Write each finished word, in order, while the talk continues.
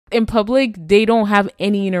in public, they don't have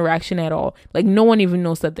any interaction at all. Like, no one even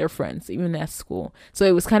knows that they're friends, even at school. So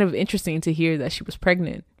it was kind of interesting to hear that she was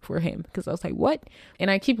pregnant for him, because I was like, what? And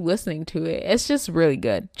I keep listening to it. It's just really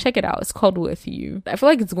good. Check it out. It's called With You. I feel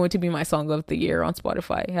like it's going to be my song of the year on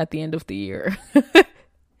Spotify at the end of the year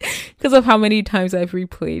because of how many times I've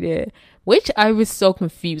replayed it, which I was so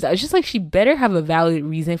confused. I was just like, she better have a valid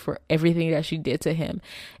reason for everything that she did to him.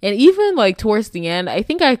 And even like towards the end, I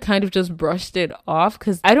think I kind of just brushed it off,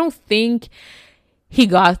 because I don't think he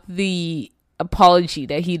got the apology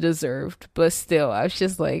that he deserved. But still, I was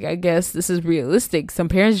just like, I guess this is realistic. Some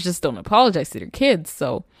parents just don't apologize to their kids.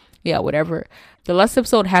 So yeah, whatever. The last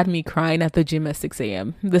episode had me crying at the gym at 6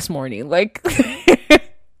 a.m. this morning. Like,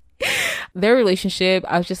 their relationship,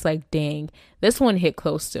 I was just like, dang, this one hit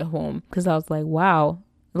close to home, because I was like, wow.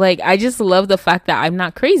 Like, I just love the fact that I'm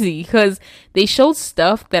not crazy, because they showed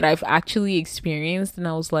stuff that I've actually experienced, and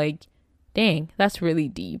I was like, dang, that's really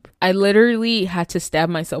deep. I literally had to stab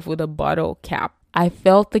myself with a bottle cap. I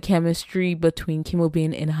felt the chemistry between Kim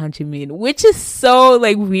Woo-bin and Han Ji-min, which is so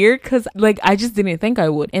like weird, because like I just didn't think I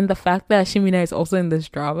would. And the fact that Shin Min-a is also in this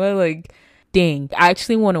drama, like, dang, I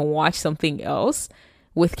actually want to watch something else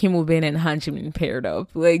with Kim Woo-bin and Han Ji-min paired up.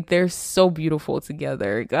 Like, they're so beautiful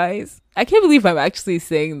together, guys. I can't believe I'm actually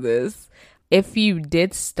saying this. If you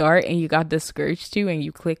did start and you got discouraged too and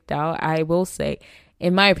you clicked out, I will say,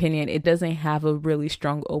 in my opinion, it doesn't have a really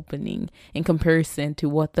strong opening in comparison to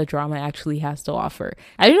what the drama actually has to offer.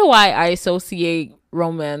 I don't know why I associate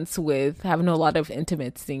romance with having a lot of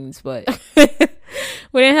intimate scenes, but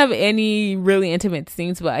we didn't have any really intimate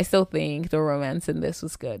scenes, but I still think the romance in this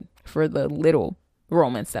was good for the little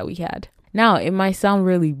romance that we had. Now, it might sound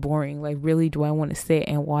really boring. Like, really, do I want to sit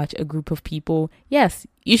and watch a group of people? Yes,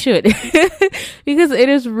 you should. Because it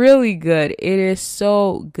is really good. It is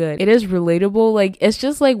so good. It is relatable. Like, it's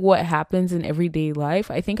just like what happens in everyday life.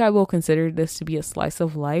 I think I will consider this to be a slice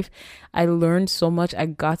of life. I learned so much. I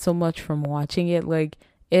got so much from watching it. Like,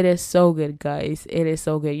 it is so good, guys. It is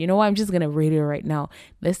so good. You know what? I'm just going to rate it right now.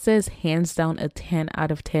 This is hands down a 10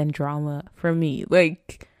 out of 10 drama for me.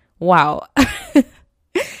 Like, wow.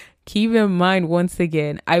 Keep in mind, once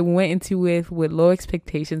again, I went into it with low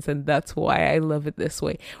expectations, and that's why I love it this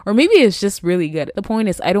way. Or maybe it's just really good. The point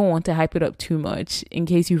is, I don't want to hype it up too much in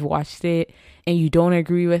case you've watched it and you don't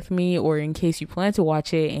agree with me, or in case you plan to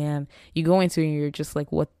watch it and you go into it and you're just like,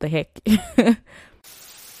 what the heck?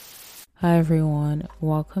 Hi everyone,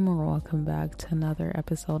 welcome back to another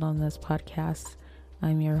episode on this podcast.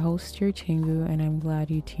 I'm your host, your Chingu, and I'm glad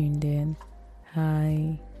you tuned in.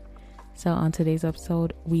 Hi. So on today's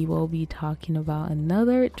episode, we will be talking about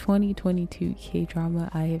another 2022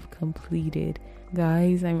 K-drama I have completed.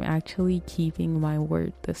 Guys, I'm actually keeping my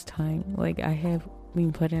word this time. Like, I have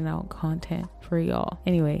been putting out content for y'all.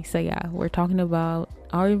 Anyway, so yeah, we're talking about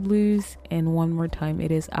Our Blues, and one more time,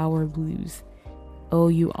 it is Our Blues.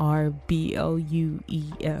 OURBLUES.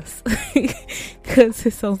 Because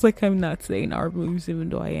it sounds like I'm not saying Our Blues, even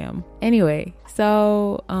though I am. Anyway,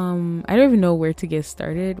 so I don't even know where to get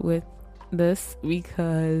started with this,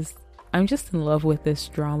 because I'm just in love with this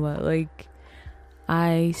drama. Like,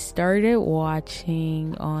 I started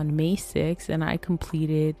watching on May 6th and I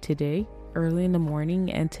completed today early in the morning,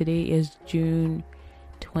 and today is June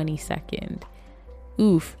 22nd.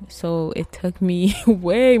 Oof. So it took me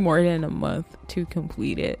way more than a month to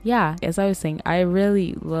complete it. Yeah, as I was saying, I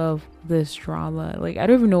really love this drama. Like, I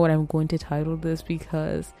don't even know what I'm going to title this,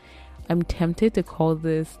 because I'm tempted to call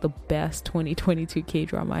this the best 2022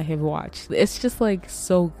 K-drama I have watched. It's just like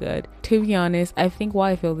so good. To be honest, I think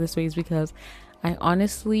why I feel this way is because I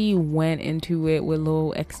honestly went into it with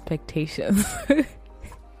low expectations.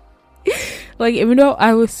 Like, even though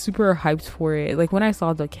I was super hyped for it, like when I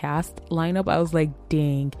saw the cast lineup, I was like,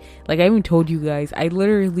 dang. Like, I even told you guys, I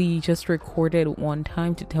literally just recorded one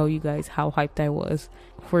time to tell you guys how hyped I was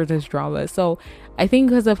for this drama. So I think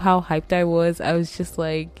because of how hyped I was just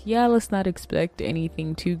like, yeah, let's not expect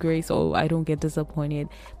anything too great so I don't get disappointed.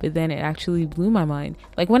 But then it actually blew my mind.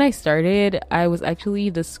 Like, when I started, I was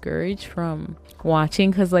actually discouraged from watching,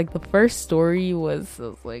 because like the first story was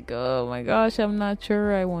like, oh my gosh, I'm not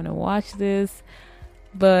sure I want to watch this.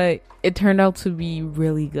 But it turned out to be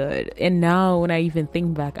really good, and now when I even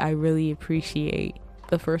think back, I really appreciate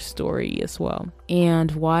the first story as well.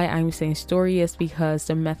 And why I'm saying story is because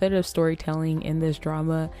the method of storytelling in this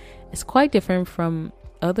drama is quite different from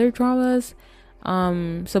other dramas.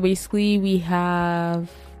 So basically, we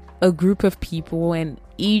have a group of people, and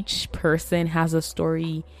each person has a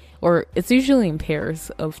story, or it's usually in pairs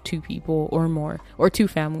of two people or more, or two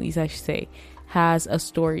families, I should say, has a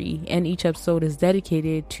story, and each episode is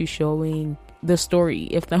dedicated to showing the story,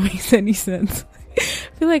 if that makes any sense. I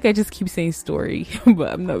feel like I just keep saying story,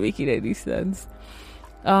 but I'm not making any sense.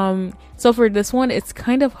 So for this one, it's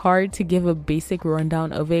kind of hard to give a basic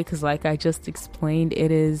rundown of it because, like I just explained,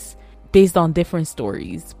 it is based on different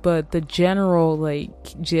stories. But the general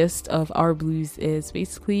gist of Our Blues is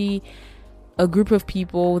basically a group of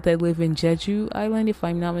people that live in Jeju Island, if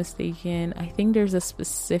I'm not mistaken. I think there's a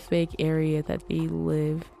specific area that they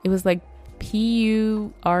live. It was like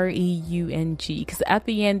Pureung, because at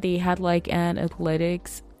the end they had like an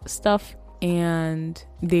athletics stuff and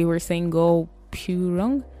they were saying go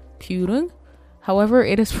Pureung, however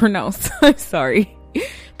it is pronounced. I'm sorry.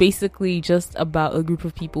 Basically just about a group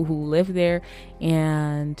of people who live there,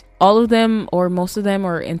 and all of them or most of them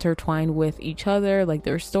are intertwined with each other, like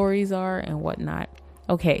their stories are and whatnot.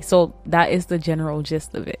 Okay, so that is the general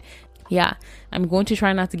gist of it. Yeah, I'm going to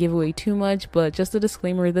try not to give away too much, but just a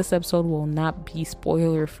disclaimer, this episode will not be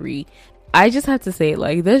spoiler free. I just have to say,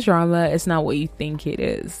 like, this drama is not what you think it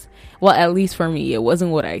is. Well, at least for me, it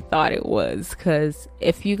wasn't what I thought it was, because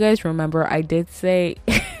if you guys remember, I did say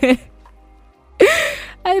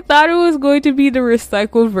I thought it was going to be the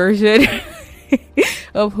recycled version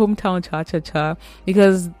of Hometown Cha-Cha-Cha,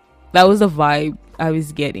 because that was the vibe I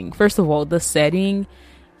was getting. First of all, the setting,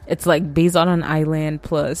 it's like based on an island,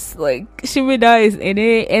 plus like Shimida is in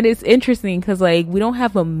it, and it's interesting because like we don't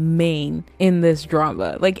have a main in this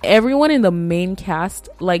drama. Like everyone in the main cast,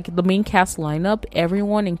 like the main cast lineup,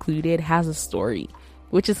 everyone included has a story,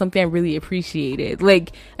 which is something I really appreciated.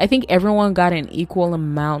 Like I think everyone got an equal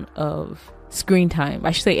amount of screen time.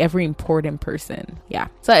 I should say every important person. Yeah.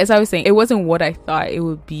 So as I was saying, it wasn't what I thought it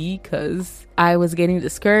would be because I was getting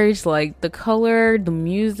discouraged. Like the color, the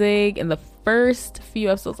music, and the first few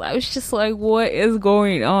episodes, I was just like, what is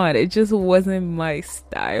going on? It just wasn't my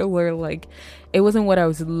style, or like it wasn't what I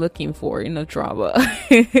was looking for in a drama.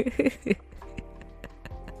 It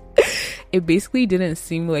basically didn't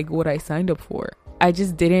seem like what I signed up for. I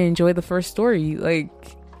just didn't enjoy the first story. Like,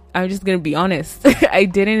 I'm just gonna be honest. I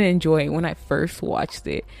didn't enjoy it when I first watched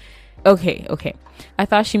it. Okay. I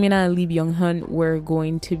thought Shimina and Lee Byung-hun were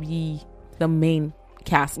going to be the main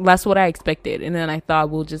cast. That's what I expected. And then I thought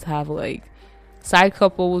we'll just have like side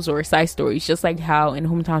couples or side stories, just like how in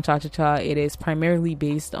Hometown Cha-Cha-Cha it is primarily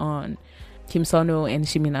based on Kim Sun-ho and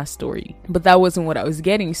Shimina's story. But that wasn't what I was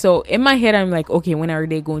getting. So in my head, I'm like, okay, when are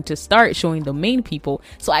they going to start showing the main people?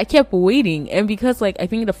 So I kept waiting. And because like I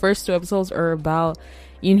think the first 2 episodes are about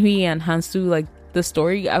Eunhee and Hansu, like the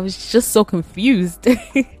story, I was just so confused.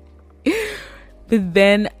 But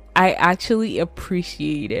then I actually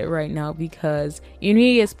appreciate it right now because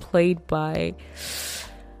Eunhee is played by,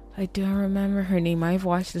 I don't remember her name. I've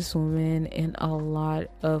watched this woman in a lot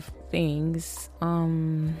of things. Oh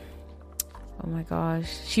my gosh,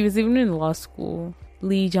 she was even in law school.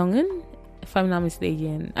 Lee Jung-eun, if I'm not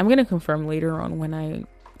mistaken. I'm gonna confirm later on when I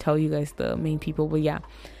tell you guys the main people, but yeah.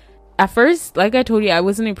 At first, like I told you, I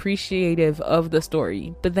wasn't appreciative of the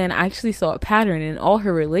story, but then I actually saw a pattern in all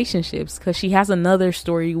her relationships because she has another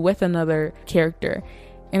story with another character.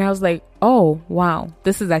 And I was like, oh, wow,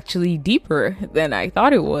 this is actually deeper than I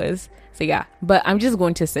thought it was. So yeah, but I'm just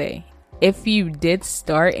going to say, if you did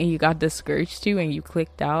start and you got discouraged too and you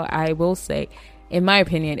clicked out, I will say, in my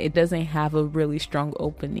opinion, it doesn't have a really strong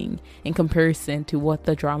opening in comparison to what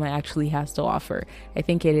the drama actually has to offer. I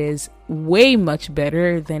think it is way much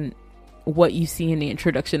better than what you see in the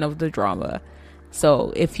introduction of the drama.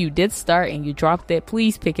 So if you did start and you dropped it,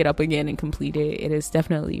 please pick it up again and complete it. It is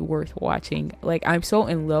definitely worth watching. Like, I'm so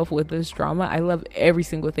in love with this drama. I love every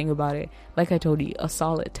single thing about it. Like I told you, a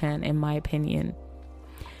solid 10 in my opinion.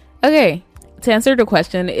 Okay, to answer the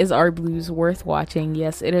question, is Our Blues worth watching?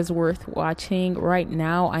 Yes, it is worth watching. Right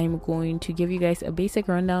now, I'm going to give you guys a basic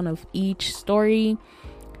rundown of each story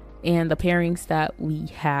and the pairings that we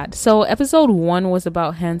had. So episode 1 was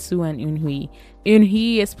about Hansu and Eunhee.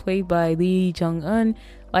 Eunhee is played by Lee Jung-eun,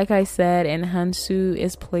 like I said, and Hansu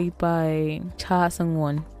is played by Cha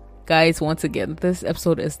Sung-won. Guys, once again, this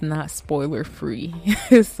episode is not spoiler free,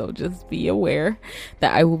 so just be aware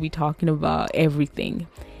that I will be talking about everything.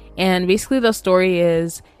 And basically the story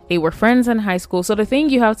is they were friends in high school. So the thing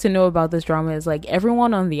you have to know about this drama is like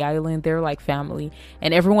everyone on the island, they're like family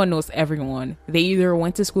and everyone knows everyone. They either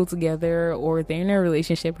went to school together or they're in a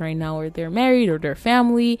relationship right now or they're married or they're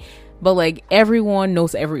family, but like everyone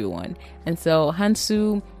knows everyone. And so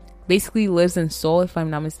Hansu basically lives in Seoul, if I'm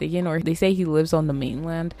not mistaken, or they say he lives on the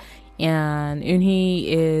mainland, and Eunhee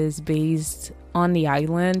is based on the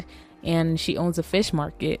island and she owns a fish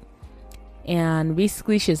market. And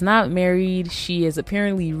basically she's not married. She is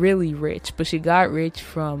apparently really rich, but she got rich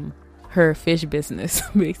from her fish business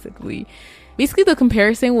basically. Basically, the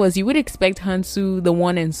comparison was you would expect Hansu, the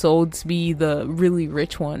one in Seoul, to be the really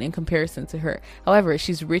rich one in comparison to her. However,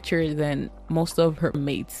 she's richer than most of her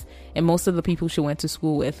mates and most of the people she went to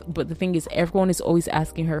school with. But the thing is, everyone is always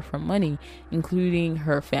asking her for money, including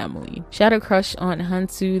her family. She had a crush on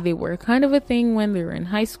Hansu. They were kind of a thing when they were in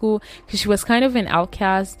high school because she was kind of an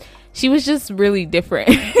outcast. She was just really different.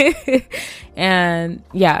 And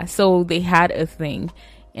yeah, so they had a thing.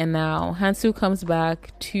 And now Hansu comes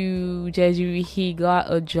back to Jeju. He got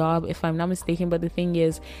a job, if I'm not mistaken, but the thing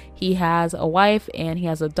is, he has a wife and he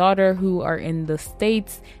has a daughter who are in the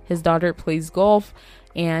States. His daughter plays golf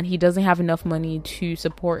and he doesn't have enough money to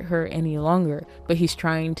support her any longer, but he's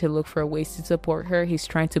trying to look for ways to support her. He's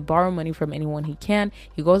trying to borrow money from anyone he can.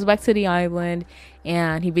 He goes back to the island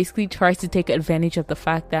and he basically tries to take advantage of the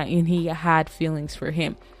fact that he had feelings for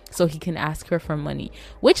him, so he can ask her for money,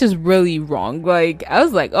 which is really wrong. Like, I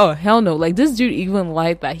was like, oh, hell no. Like, this dude even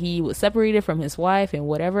liked that he was separated from his wife and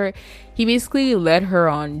whatever. He basically led her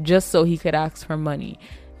on just so he could ask for money.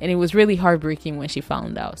 And it was really heartbreaking when she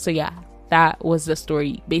found out. So yeah, that was the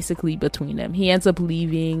story basically between them. He ends up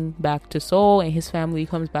leaving back to Seoul and his family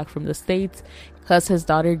comes back from the States because his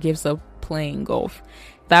daughter gives up playing golf.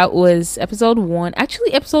 That was episode 1.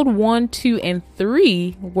 Actually, episode 1, 2, and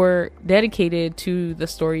 3 were dedicated to the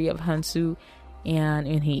story of Hansu and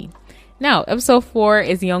Eunhee. Now, episode 4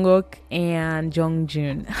 is Jungkook and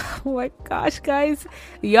Jungjoon. Oh my gosh, guys.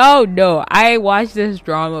 Y'all know I watched this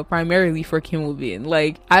drama primarily for Kim Woo-bin.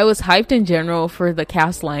 Like, I was hyped in general for the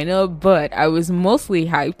cast lineup, but I was mostly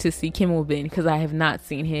hyped to see Kim Woo-bin because I have not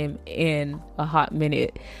seen him in a hot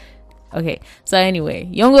minute. Okay, so anyway,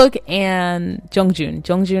 Jungkook and Jungjoon.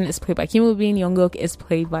 Jungjoon is played by Kim Woo-bin. Jungkook is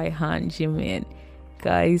played by Han Ji-min.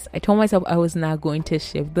 Guys, I told myself I was not going to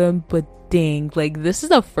ship them, but dang, like, this is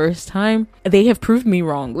the first time they have proved me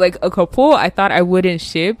wrong. Like, a couple I thought I wouldn't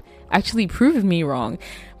ship actually proved me wrong.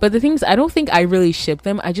 But the thing is, I don't think I really shipped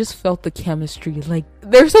them. I just felt the chemistry. Like,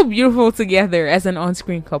 they're so beautiful together as an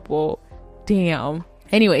on-screen couple. Damn.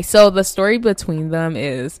 Anyway, so the story between them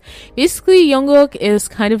is basically Jungkook is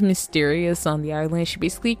kind of mysterious on the island. She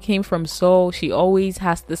basically came from Seoul. She always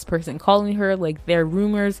has this person calling her. Like, there are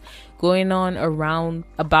rumors going on around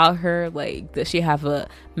about her. Like, does she have a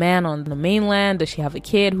man on the mainland? Does she have a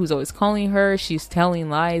kid who's always calling her? She's telling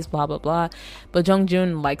lies, blah, blah, blah. But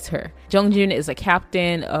Jungjoon likes her. Jungjoon is a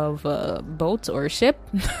captain of a boat or a ship,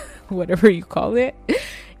 whatever you call it.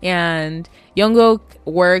 And Jungkook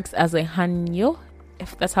works as a hanyo,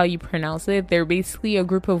 if that's how you pronounce it. They're basically a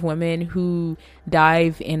group of women who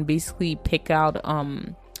dive and basically pick out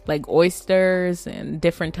like oysters and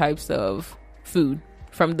different types of food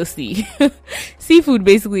from the sea. Seafood,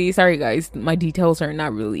 basically. Sorry guys, my details are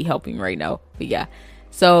not really helping right now, but yeah,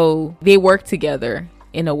 so they work together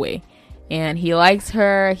in a way. And he likes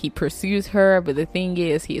her, he pursues her, but the thing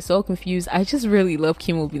is, he is so confused. I just really love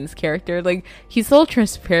Kim Woo-bin's character. Like, he's so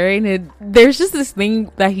transparent, and there's just this thing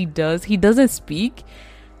that he does. He doesn't speak,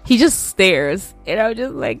 he just stares. And I'm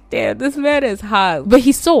just like, damn, this man is hot. But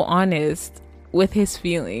he's so honest with his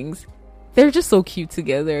feelings. They're just so cute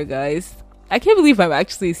together, guys. I can't believe I'm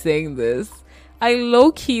actually saying this. I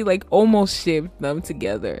low-key, like, almost shipped them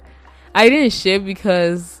together. I didn't ship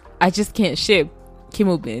because I just can't ship Kim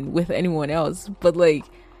Woo-bin with anyone else, but like,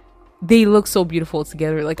 they look so beautiful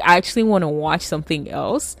together. Like, I actually want to watch something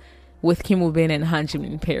else with Kim Woo-bin and Han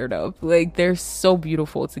Ji-min paired up. Like, they're so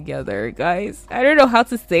beautiful together, guys. I don't know how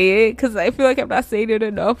to say it because I feel like I'm not saying it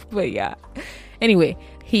enough, but yeah. Anyway,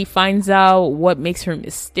 he finds out what makes her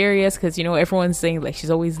mysterious because, you know, everyone's saying like she's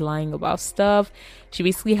always lying about stuff. She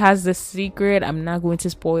basically has this secret. I'm not going to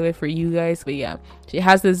spoil it for you guys, but yeah, she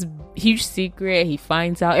has this huge secret. He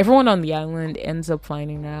finds out. Everyone on the island ends up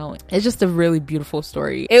finding out. It's just a really beautiful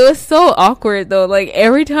story. It was so awkward though. Like,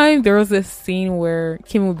 every time there was this scene where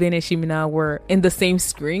Kim Woo-bin and Shimina were in the same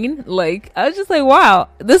screen, like, I was just like, wow,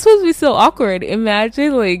 this would be so awkward.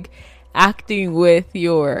 Imagine like acting with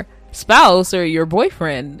your spouse or your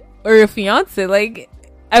boyfriend or your fiance. Like,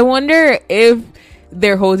 I wonder if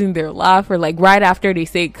they're holding their laugh or like right after they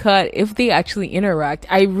say cut, if they actually interact.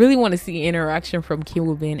 I really want to see interaction from Kim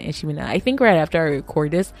Woo-bin and Shimina. I think right after I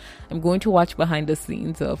record this, I'm going to watch behind the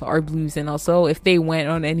scenes of Our Blues and also if they went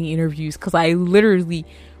on any interviews, because I literally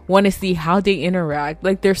want to see how they interact.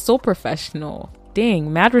 Like, they're so professional.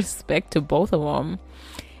 Dang, mad respect to both of them.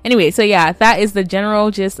 Anyway, so yeah, that is the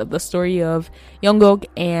general gist of the story of Jungkook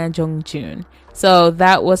and Jungjoon. So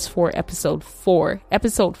that was for episode 4.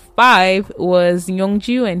 Episode 5 was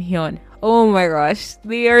Youngju and Hyun. Oh my gosh,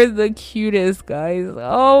 they are the cutest, guys.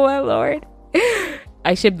 Oh my lord.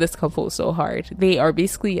 I ship this couple so hard. They are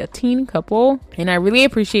basically a teen couple, and I really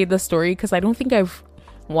appreciate the story because I don't think I've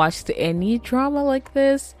watched any drama like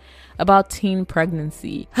this about teen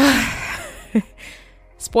pregnancy.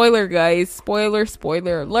 Spoiler, guys.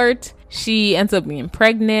 Spoiler alert. She ends up being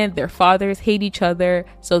pregnant. Their fathers hate each other.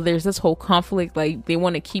 So there's this whole conflict. Like, they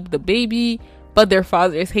want to keep the baby, but their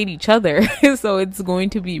fathers hate each other. So it's going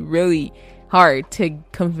to be really hard to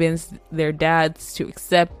convince their dads to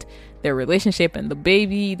accept their relationship and the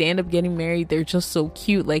baby. They end up getting married. They're just so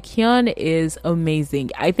cute. Like, Hyun is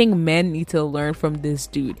amazing. I think men need to learn from this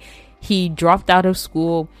dude. He dropped out of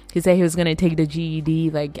school. He said he was going to take the GED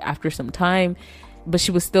like after some time, but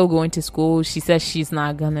she was still going to school. She says she's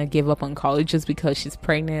not going to give up on college just because she's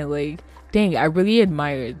pregnant. Like, dang, I really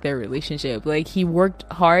admired their relationship. Like, he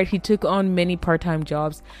worked hard. He took on many part-time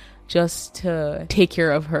jobs just to take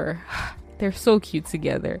care of her. They're so cute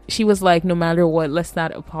together. She was like, no matter what, let's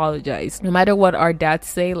not apologize. No matter what our dads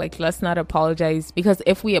say, like, let's not apologize, because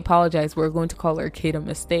if we apologize, we're going to call our kid a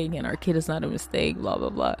mistake, and our kid is not a mistake, blah, blah,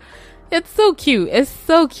 blah. It's so cute. It's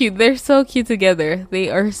so cute. They're so cute together. They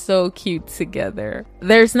are so cute together.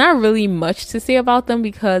 There's not really much to say about them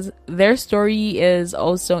because their story is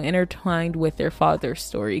also intertwined with their father's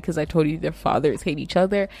story, because I told you their fathers hate each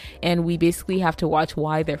other, and we basically have to watch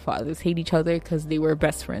why their fathers hate each other, because they were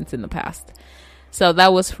best friends in the past. So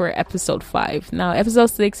that was for episode 5. Now episode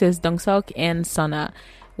 6 is Dongseok and Sana,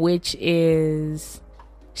 which is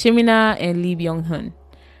Shimina and Lee Byung-hun.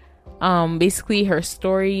 Basically her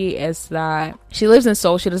story is that she lives in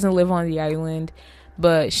Seoul. She doesn't live on the island,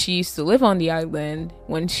 but she used to live on the island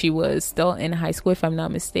when she was still in high school, if I'm not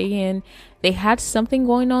mistaken. They had something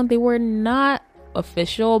going on. They were not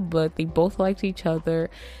official, but they both liked each other.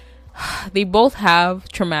 They both have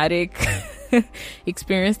traumatic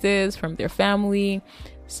experiences from their family,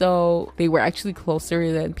 so they were actually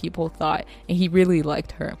closer than people thought, and he really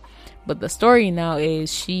liked her. But the story now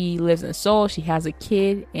is she lives in Seoul, she has a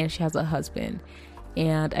kid, and she has a husband.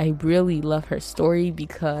 And I really love her story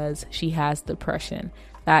because she has depression.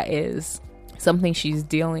 That is something she's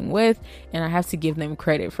dealing with, and I have to give them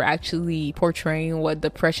credit for actually portraying what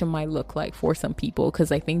depression might look like for some people,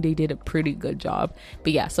 because I think they did a pretty good job.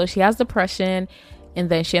 But yeah, so she has depression, and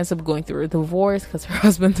then she ends up going through a divorce because her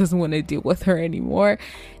husband doesn't want to deal with her anymore.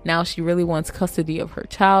 Now she really wants custody of her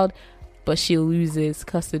child, but she loses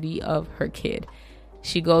custody of her kid.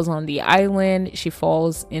 She goes on the island. She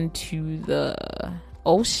falls into the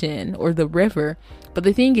ocean or the river. But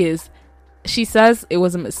the thing is, she says it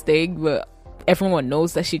was a mistake, but everyone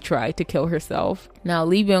knows that she tried to kill herself. Now,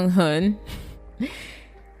 Lee Byung-hun,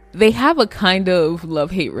 they have a kind of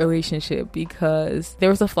love-hate relationship, because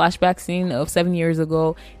there was a flashback scene of 7 years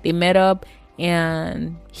ago. They met up,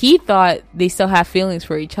 and he thought they still have feelings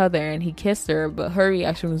for each other, and he kissed her, but her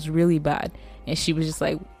reaction was really bad, and she was just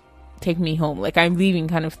like, take me home, like I'm leaving,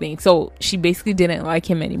 kind of thing. So she basically didn't like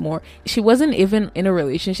him anymore. She wasn't even in a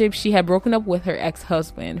relationship. She had broken up with her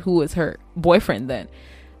ex-husband, who was her boyfriend then,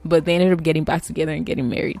 but they ended up getting back together and getting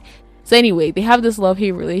married. So anyway, they have this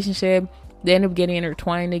love-hate relationship. They end up getting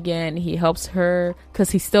intertwined again. He helps her because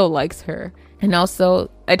he still likes her. And also,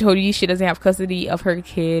 I told you she doesn't have custody of her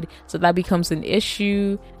kid, so that becomes an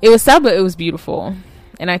issue. It was sad, but it was beautiful.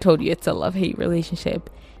 And I told you it's a love-hate relationship.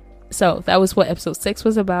 So that was what episode 6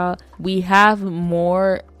 was about. We have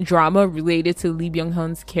more drama related to Lee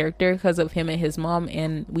Byung-hun's character because of him and his mom,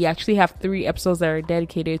 and we actually have 3 episodes that are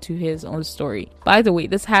dedicated to his own story. By the way,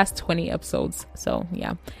 this has 20 episodes, so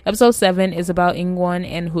yeah. Episode 7 is about In-kwon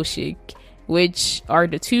and Ho-sik, which are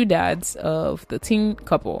the 2 dads of the teen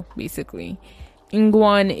couple, basically.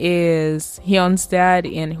 In-kwon is Hyun's dad,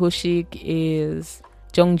 and Ho-sik is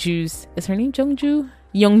Jungju's, is her name Jungju?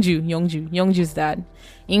 Youngju's dad.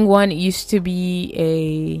 In-kwon used to be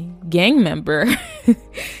a gang member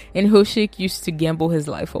and Ho-sik used to gamble his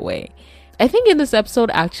life away. I think in this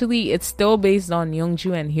episode, actually, it's still based on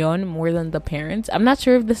Youngju and Hyun more than the parents. I'm not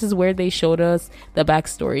sure if this is where they showed us the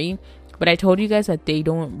backstory, but I told you guys that they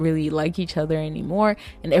don't really like each other anymore,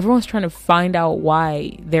 and everyone's trying to find out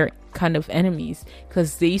why they're kind of enemies,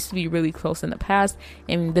 because they used to be really close in the past.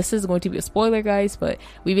 And this is going to be a spoiler, guys, but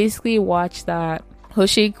we basically watched that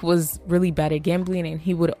Ho-sik was really bad at gambling, and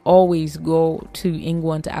he would always go to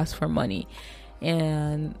In-kwon to ask for money.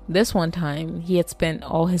 And this one time, he had spent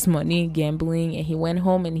all his money gambling, and he went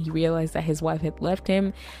home and he realized that his wife had left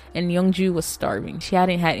him, and Youngju was starving. She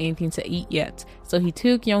hadn't had anything to eat yet. So he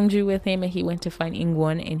took Youngju with him, and he went to find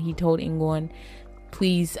In-kwon, and he told In-kwon,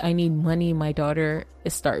 please, I need money. My daughter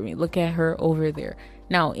is starving. Look at her over there.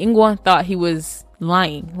 Now, In-kwon thought he was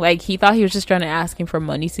lying. Like, he thought he was just trying to ask him for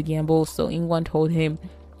money to gamble. So In-kwon told him,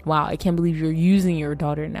 wow, I can't believe you're using your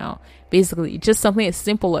daughter now. Basically, just something as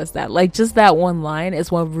simple as that. Like, just that one line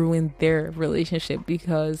is what ruined their relationship,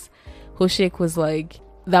 because Ho-sik was like,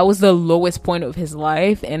 that was the lowest point of his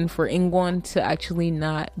life, and for Ingwon to actually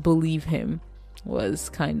not believe him was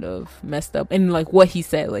kind of messed up. And like what he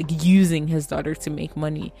said, like using his daughter to make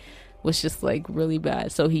money, was just like really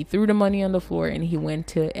bad. So he threw the money on the floor and he went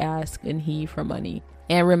to ask Eunhee for money.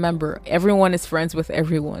 And remember, everyone is friends with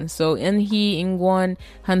everyone. So Eunhee, Ingwon,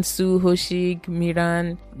 Hansu, Hoshik,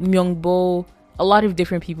 Miran, Myungbo, a lot of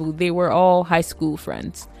different people, they were all high school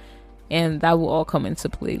friends, and that will all come into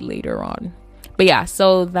play later on. But yeah,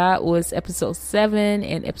 so that was episode 7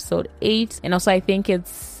 and episode 8. And also I think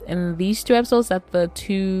it's in these 2 episodes that the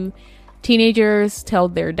 2 teenagers tell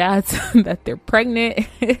their dads that they're pregnant.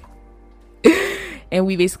 And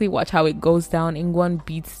we basically watch how it goes down. Ingwon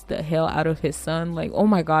beats the hell out of his son. Like, oh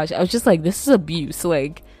my gosh, I was just like, this is abuse.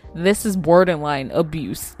 Like, this is borderline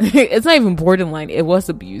abuse. It's not even borderline, it was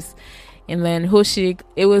abuse. And then Hoshik,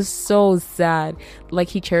 it was so sad. Like,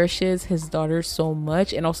 he cherishes his daughter so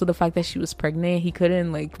much, and also the fact that she was pregnant, he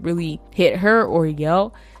couldn't like really hit her or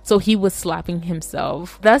yell, so he was slapping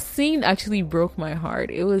himself. That scene actually broke my heart.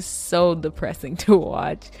 It was so depressing to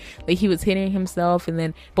watch. Like, he was hitting himself, and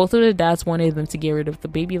then both of the dads wanted them to get rid of the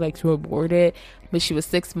baby, like to abort it, but she was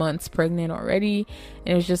 6 months pregnant already,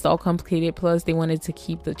 and it was just all complicated. Plus they wanted to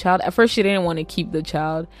keep the child. At first she didn't want to keep the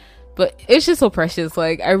child, but it's just so precious.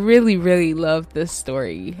 Like, I really love this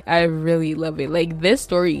story. I really love it. Like, this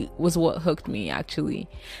story was what hooked me, actually.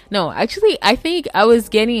 No, actually, I think I was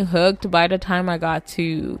getting hooked by the time I got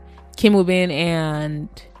to Kim Woo-bin and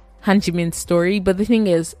Han Ji-min's story. But the thing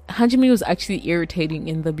is, Han Ji-min was actually irritating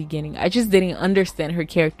in the beginning. I just didn't understand her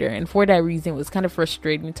character, and for that reason it was kind of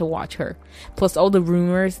frustrating to watch her. Plus all the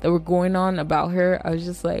rumors that were going on about her, I was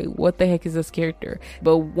just like, what the heck is this character?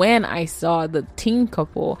 But when I saw the teen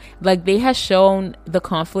couple, like, they had shown the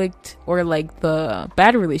conflict or like the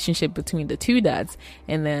bad relationship between the 2 dads,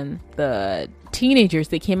 and then the teenagers,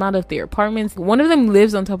 they came out of their apartments. One of them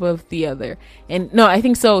lives on top of the other, and no, I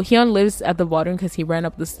think so, Hyun lives at the bottom because he ran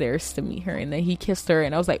up the stairs to meet her, and then he kissed her,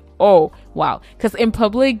 and I was like, oh wow, because in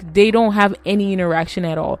public they don't have any interaction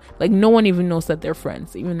at all. Like, no one even knows that they're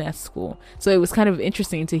friends, even at school. So it was kind of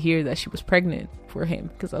interesting to hear that she was pregnant for him,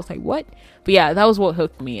 because I was like, what? But yeah, that was what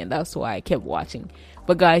hooked me, and that's why I kept watching.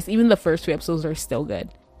 But guys, even the first 2 episodes are still good,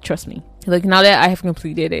 trust me. Like, now that I have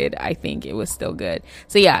completed it, I think it was still good.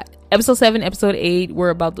 So yeah, episode 7, episode 8 were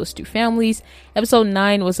about those 2 families. Episode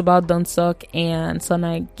 9 was about Dong-seok and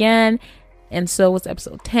Sunna again, and so was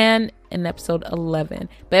episode 10 and episode 11.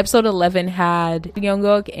 But episode 11 had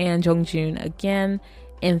Younguk and Jung-jun again,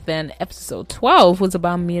 and then episode 12 was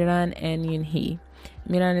about Miran and Eunhee.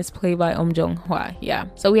 Miran is played by Jung-hwa. Yeah,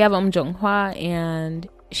 so we have Jung-hwa, and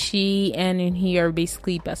she and Eunhee are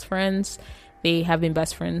basically best friends. They have been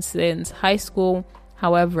best friends since high school.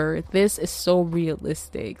 However, this is so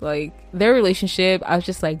realistic. Like, their relationship, I was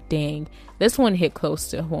just like, dang, this one hit close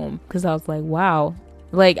to home, because I was like, wow.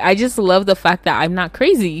 Like, I just love the fact that I'm not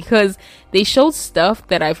crazy, because they showed stuff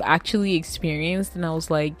that I've actually experienced, and I was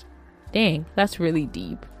like, dang, that's really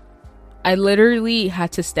deep. I literally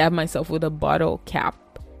had to stab myself with a bottle cap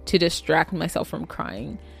to distract myself from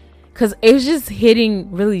crying, because it was just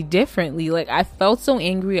hitting really differently. Like, I felt so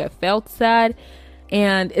angry, I felt sad.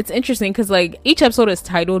 And it's interesting because, like, each episode is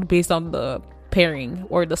titled based on the pairing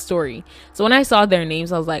or the story. So when I saw their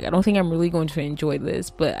names, I was like, I don't think I'm really going to enjoy this,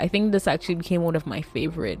 but I think this actually became one of my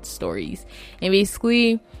favorite stories. And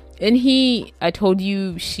basically, Eunhee, I told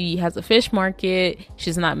you, she has a fish market,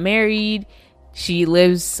 she's not married, she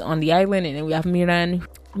lives on the island. And then we have Miran.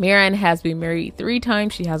 Miran has been married 3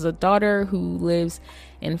 times. She has a daughter who lives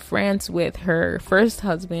in France with her first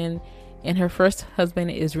husband, and her first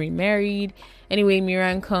husband is remarried. Anyway,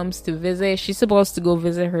 Miran comes to visit. She's supposed to go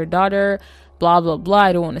visit her daughter, blah blah blah.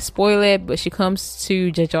 I don't want to spoil it, but she comes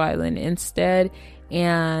to Jeju Island instead.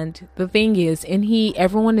 And the thing is,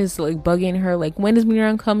 everyone is like bugging her, like, when is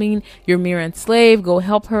Miran coming? You're Miran's slave, go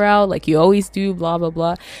help her out like you always do, blah blah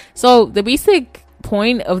blah. So the basic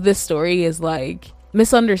point of this story is like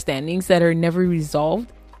misunderstandings that are never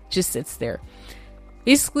resolved just sits there.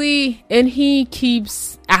 Basically, Eunhee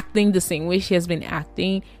keeps acting the same way she has been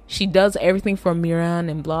acting. She does everything for Miran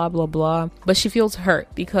and blah blah blah, but she feels hurt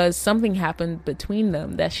because something happened between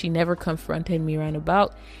them that she never confronted Miran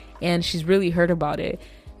about, and she's really hurt about it,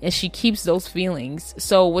 and she keeps those feelings.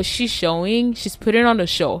 So what she's putting on a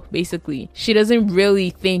show. Basically, she doesn't really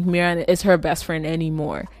think Miran is her best friend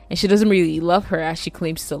anymore, and she doesn't really love her as she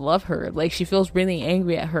claims to love her. Like, she feels really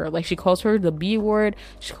angry at her. Like, she calls her the B word,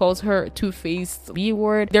 she calls her two-faced B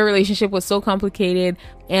word. Their relationship was so complicated,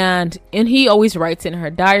 and he always writes in her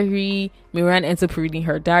diary. Miran ends up reading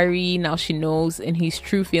her diary. Now she knows in his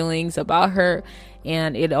true feelings about her,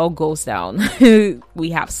 and it all goes down.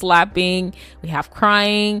 We have slapping, we have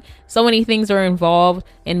crying, so many things are involved,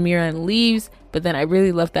 and Miran leaves. But then I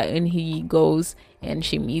really love that and he goes and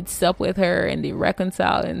she meets up with her and they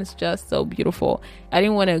reconcile, and it's just so beautiful. I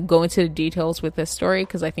didn't want to go into the details with this story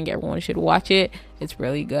because I think everyone should watch it. It's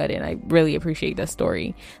really good and I really appreciate the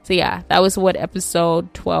story. So yeah, that was what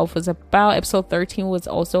episode 12 was about. Episode 13 was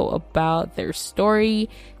also about their story.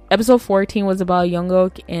 Episode 14 was about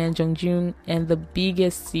Jungkook and Jungjoon and the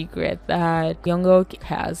biggest secret that Jungkook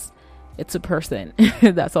has. It's a person.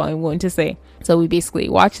 That's all I'm going to say. So we basically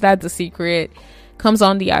watched that. The secret comes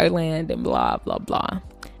on the island and blah, blah, blah.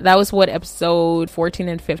 That was what episode 14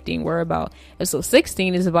 and 15 were about. Episode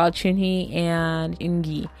 16 is about Chunhee and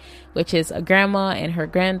Ingi, which is a grandma and her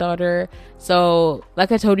granddaughter. So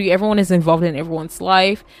like I told you, everyone is involved in everyone's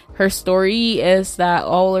life. Her story is that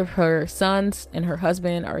all of her sons and her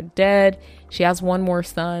husband are dead. She has one more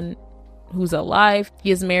son who's alive.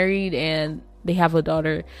 He is married and they have a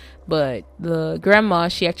daughter. But the grandma,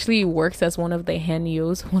 she actually works as one of the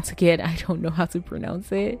hanyos. Once again, I don't know how to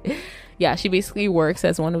pronounce it. Yeah, she basically works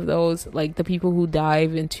as one of those, like the people who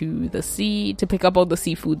dive into the sea to pick up all the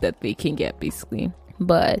seafood that they can get, basically.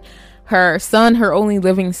 But her son, her only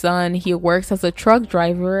living son, he works as a truck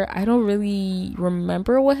driver. I don't really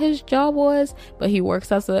remember what his job was, but he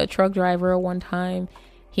works as a truck driver one time.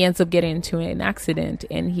 He ends up getting into an accident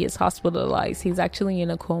and he is hospitalized. He's actually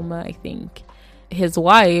in a coma, I think. His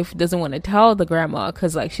wife doesn't want to tell the grandma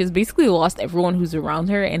because like she's basically lost everyone who's around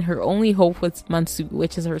her, and her only hope was Mansu,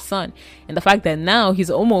 which is her son. And the fact that now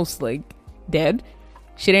he's almost like dead,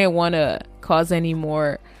 she didn't want to cause any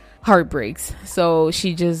more heartbreaks. So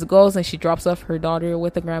she just goes and she drops off her daughter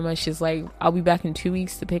with the grandma. She's like, I'll be back in 2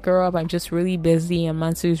 weeks to pick her up. I'm just really busy, and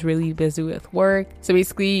Mansu's really busy with work. So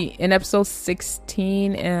basically in episode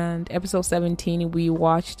 16 and episode 17 we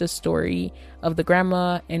watched the story of the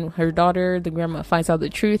grandma and her daughter. The grandma finds out the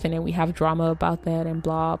truth, and then we have drama about that and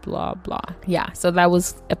blah blah blah. Yeah, so that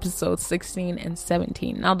was episode 16 and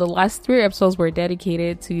 17. Now the last 3 episodes were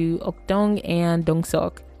dedicated to Okdong and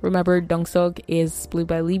Dongseok. Remember, Dongseok is played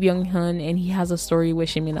by Lee Byung-hun, and he has a story with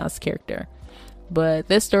Shimina's character. But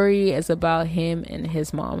this story is about him and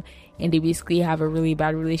his mom, and they basically have a really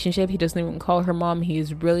bad relationship. He doesn't even call her mom. He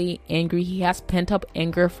is really angry. He has pent up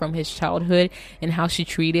anger from his childhood and how she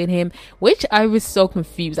treated him, which I was so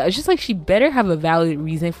confused. I was just like, she better have a valid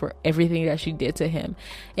reason for everything that she did to him.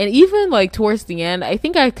 And even like towards the end, I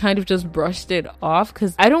think I kind of just brushed it off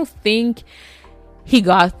because I don't think he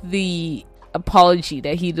got the apology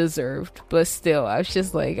that he deserved. But still, I was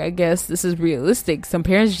just like, I guess this is realistic. Some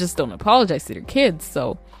parents just don't apologize to their kids,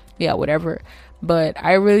 so yeah, whatever. But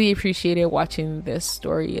I really appreciated watching this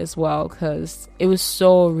story as well because it was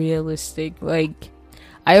so realistic. Like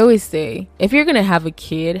I always say, if you're gonna have a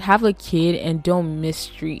kid and don't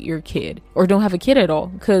mistreat your kid, or don't have a kid at all,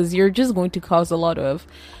 because you're just going to cause a lot of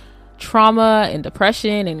trauma and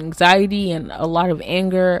depression and anxiety and a lot of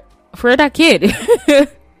anger for that kid.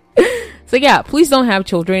 So yeah, please don't have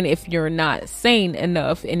children if you're not sane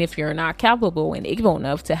enough and if you're not capable and able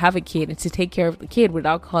enough to have a kid and to take care of the kid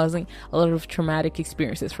without causing a lot of traumatic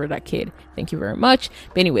experiences for that kid. Thank you very much.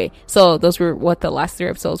 But anyway, so those were what the last 3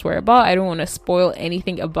 episodes were about. I don't want to spoil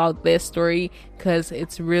anything about this story because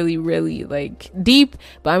it's really, really like deep,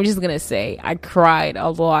 but I'm just gonna say I cried a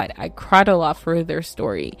lot for their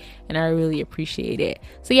story, and I really appreciate it.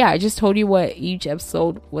 So yeah, I just told you what each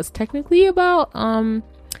episode was technically about.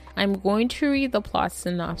 I'm going to read the plot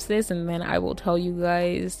synopsis and then I will tell you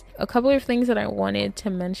guys a couple of things that I wanted to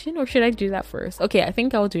mention. Or should I do that first? Okay, I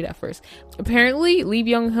think I'll do that first. Apparently, Lee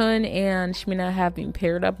Byung-hun and Shimina have been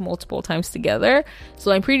paired up multiple times together.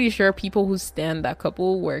 So I'm pretty sure people who stan that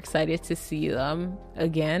couple were excited to see them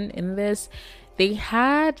again in this. They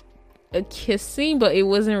had a kiss scene, but it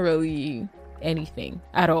wasn't really anything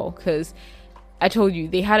at all. Because I told you,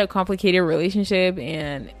 they had a complicated relationship,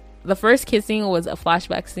 and the first kissing was a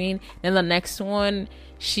flashback scene. Then the next one,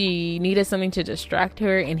 she needed something to distract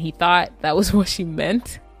her, and he thought that was what she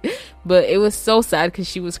meant. But it was so sad because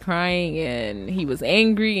she was crying and he was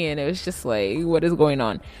angry, and it was just like, what is going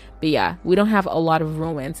on? But yeah, we don't have a lot of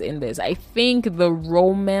romance in this. I think the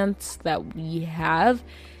romance that we have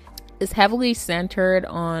is heavily centered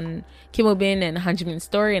on Kim Ho-bin and Han Ji-min's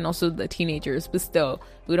story, and also the teenagers. But still,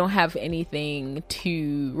 we don't have anything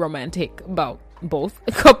too romantic about both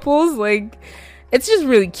couples. Like, It's just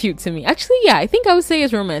really cute to me. Actually, yeah, I think I would say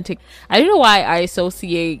it's romantic. I don't know why I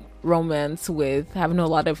associate romance with having a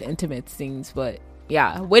lot of intimate scenes, but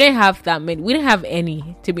yeah, we didn't have that many. We didn't have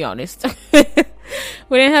any, to be honest.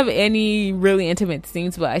 We didn't have any really intimate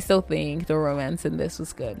scenes, but I still think the romance in this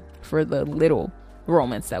was good for the little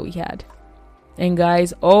romance that we had. And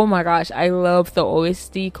guys, oh my gosh, I love the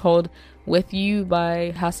OST called With You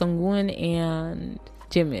by Ha Sung-woon and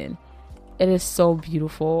Jimin. It is so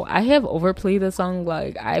beautiful. I have overplayed the song.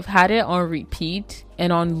 Like, I've had it on repeat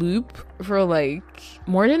and on loop for like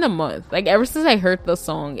more than a month. Like, ever since I heard the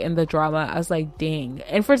song in the drama, I was like, dang.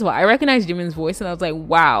 And first of all, I recognized Jimin's voice and I was like,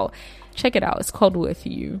 wow, check it out. It's called With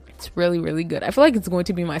You. It's really, really good. I feel like it's going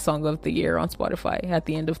to be my song of the year on Spotify at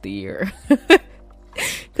the end of the year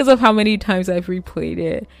because of how many times I've replayed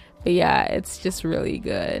it. But yeah, it's just really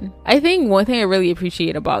good. I think one thing I really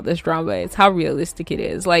appreciate about this drama is how realistic it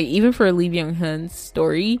is. Like, even for Lee Byung-hun's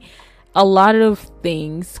story, a lot of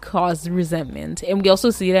things cause resentment. And we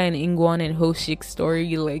also see that in Ingwon and Ho-shik's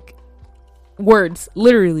story. Like, words,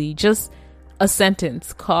 literally, just a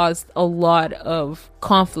sentence caused a lot of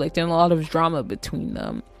conflict and a lot of drama between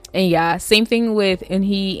them. And yeah, same thing with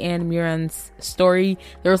Eunhee and Miran's story.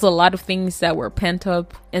 There was a lot of things that were pent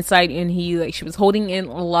up inside Eunhee. Like, she was holding in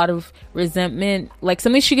a lot of resentment, like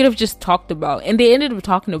something she could have just talked about, and they ended up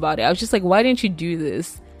talking about it. I was just like, why didn't you do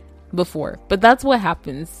this before? But that's what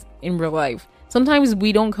happens in real life. Sometimes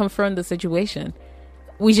we don't confront the situation,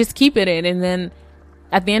 we just keep it in, and then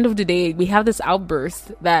at the end of the day, we have this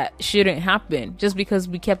outburst that shouldn't happen just because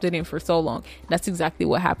we kept it in for so long. That's exactly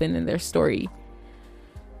what happened in their story.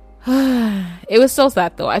 It was so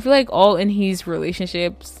sad though. I feel like all in his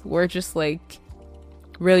relationships were just like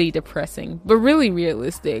really depressing, but really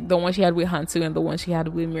realistic. The one she had with Hansu and the one she had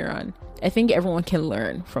with Miran. I think everyone can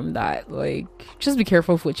learn from that. Like, just be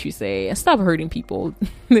careful of what you say and stop hurting people.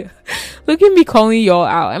 Look at me calling y'all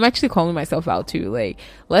out. I'm actually calling myself out too. Like,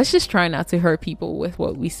 let's just try not to hurt people with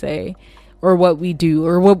what we say, or what we do,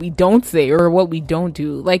 or what we don't say, or what we don't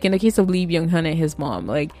do. Like, in the case of Lee Byung-hun and his mom,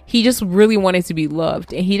 like, he just really wanted to be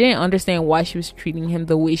loved, and he didn't understand why she was treating him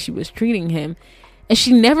the way she was treating him, and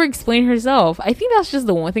she never explained herself. I think that's just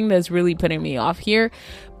the one thing that's really putting me off here.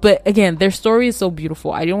 But again, their story is so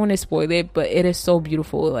beautiful. I don't want to spoil it, but it is so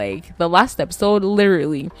beautiful. Like, the last episode,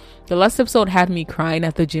 literally, the last episode had me crying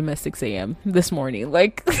at the gym at 6 a.m. this morning.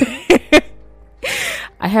 Like,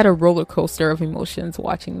 I had a roller coaster of emotions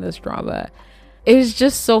watching this drama. It is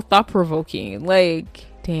just so thought-provoking. Like,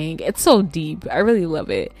 dang, it's so deep. I really love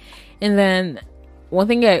it. And then one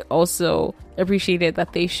thing I also appreciated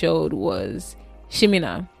that they showed was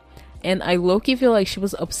Shimina. And I low-key feel like she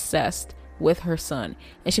was obsessed with her son,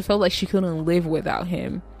 and she felt like she couldn't live without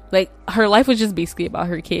him. Like, her life was just basically about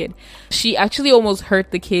her kid. She actually almost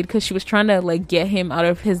hurt the kid because she was trying to like get him out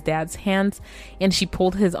of his dad's hands, and she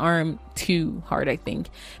pulled his arm too hard, I think.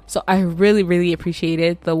 So I really, really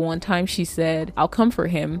appreciated the one time she said, I'll come for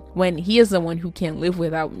him, when he is the one who can't live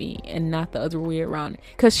without me and not the other way around.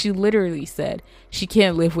 Because she literally said she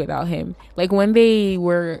can't live without him. Like, when they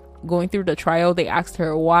were going through the trial, they asked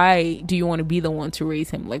her, why do you want to be the one to raise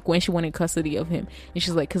him? Like, when she wanted custody of him, and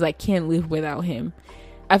she's like, because I can't live without him.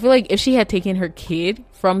 I feel like if she had taken her kid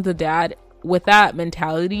from the dad with that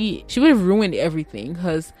mentality, she would have ruined everything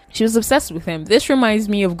because she was obsessed with him. This reminds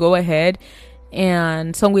me of Go Ahead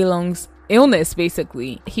and Song Wei-long's illness,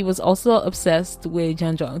 basically. He was also obsessed with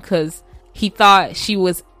Janjong because he thought she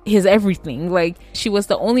was his everything. Like, she was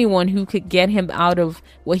the only one who could get him out of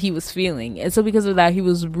what he was feeling, and so because of that, he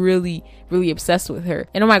was really, really obsessed with her.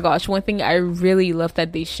 And oh my gosh, one thing I really love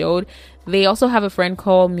that they showed, they also have a friend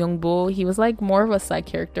called Myung-bo. He was like more of a side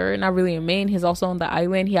character, not really a main. He's also on the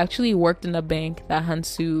island. He actually worked in the bank that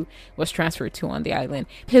Hansu was transferred to on the island.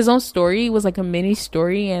 His own story was like a mini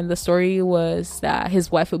story, and the story was that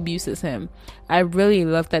his wife abuses him. I really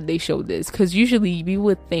love that they showed this, because usually we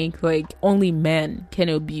would think like only men can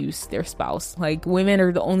abuse their spouse. Like, women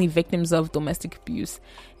are the only victims of domestic abuse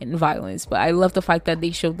and violence. But I love the fact that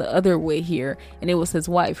they showed the other way here, and it was his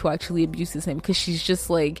wife who actually abuses him, because she's just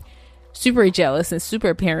like super jealous and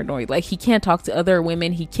super paranoid. Like, he can't talk to other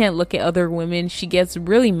women, he can't look at other women. She gets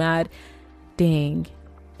really mad, dang,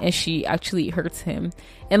 and she actually hurts him.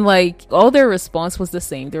 And like, all their response was the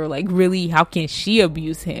same. They were like, really, how can she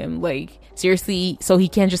abuse him? Like, seriously, so he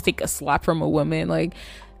can't just take a slap from a woman? Like,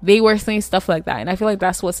 they were saying stuff like that, and I feel like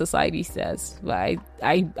that's what society says. But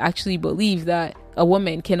I actually believe that a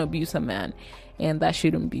woman can abuse a man, and that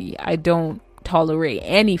shouldn't be. I don't tolerate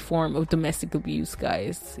any form of domestic abuse,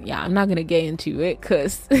 guys. Yeah, I'm not gonna get into it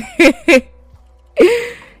because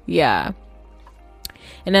yeah.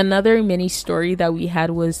 And another mini story that we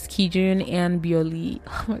had was Kijun and Byuli.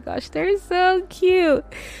 Oh my gosh, they're so cute.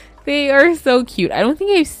 They are so cute. I don't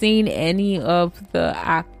think I've seen any of the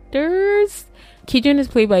actors. Kijun is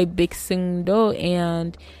played by Baek Seung-do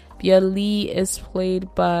and Byuli is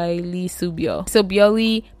played by Lee Soo-bio. So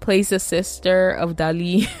Byuli plays the sister of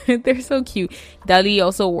Dali. They're so cute. Dali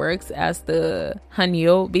also works as the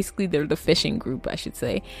Hanyo. Basically, they're the fishing group, I should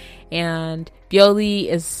say. And Byuli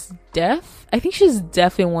is deaf. I think she's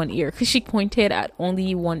deaf in one ear because she pointed at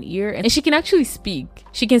only one ear. And she can actually speak.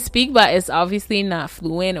 She can speak, but it's obviously not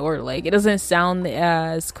fluent, or like it doesn't sound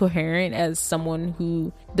as coherent as someone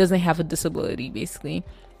who doesn't have a disability, basically.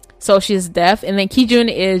 So she's deaf. And then Kijun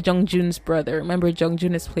is Jungjoon's brother. Remember,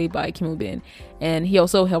 Jungjoon is played by Kim Woo-bin, and he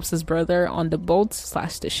also helps his brother on the boat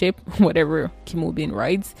 / the ship, whatever Kim Woo-bin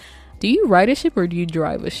rides. Do you ride a ship or do you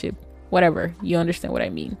drive a ship? Whatever, you understand what I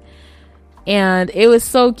mean. And it was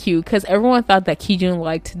so cute because everyone thought that Kijun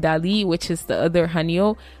liked Dali, which is the other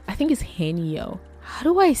Hanyo. I think it's Hanyo. How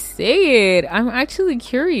do I say it? I'm actually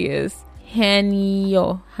curious.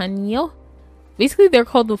 Hanyo. Basically, they're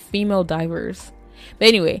called the female divers. But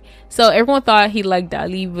anyway, so everyone thought he liked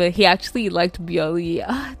Dali, but he actually liked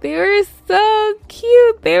Byuli. They were so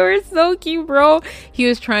cute. They were so cute, bro. He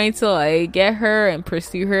was trying to like get her and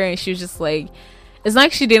pursue her, and she was just like, it's not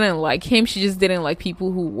like she didn't like him. She just didn't like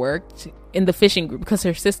people who worked in the fishing group because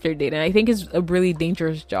her sister did. And I think it's a really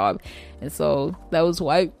dangerous job. And so that was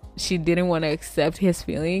why she didn't want to accept his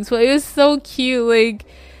feelings. But it was so cute. Like,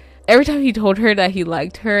 every time he told her that he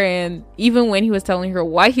liked her, and even when he was telling her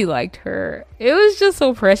why he liked her, it was just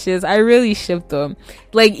so precious. I really shipped them.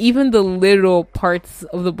 Like, even the little parts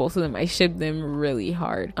of the both of them, I shipped them really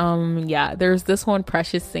hard. Yeah, there's this one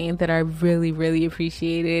precious scene that I really, really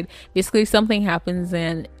appreciated. Basically, something happens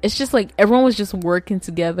and it's just like everyone was just working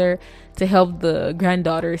together to help the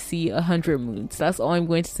granddaughter see 100 moons. That's all I'm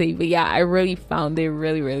going to say. But yeah, I really found it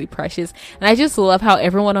really, really precious. And I just love how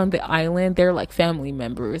everyone on the island, they're like family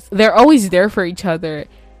members. They're always there for each other.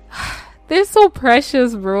 They're so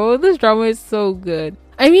precious, bro. This drama is so good.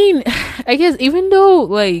 I mean, I guess even though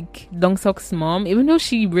like Dong-seok's mom, even though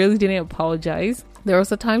she really didn't apologize, there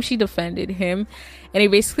was a time she defended him, and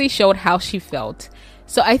it basically showed how she felt.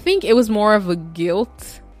 So I think it was more of a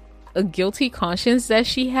guilty conscience that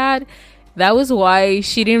she had. That was why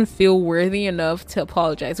she didn't feel worthy enough to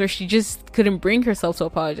apologize, or she just couldn't bring herself to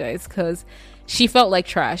apologize because she felt like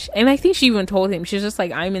trash. And I think she even told him, she's just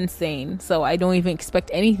like, I'm insane, so I don't even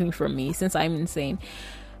expect anything from me since I'm insane.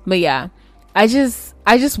 But yeah, I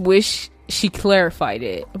just wish she clarified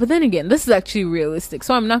it. But then again, this is actually realistic,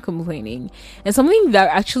 so I'm not complaining. And something that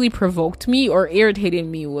actually provoked me or irritated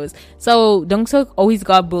me was, so Dong-seok always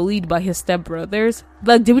got bullied by his stepbrothers.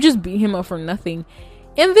 Like, they would just beat him up for nothing.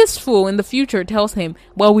 And this fool in the future tells him,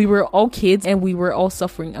 well, we were all kids and we were all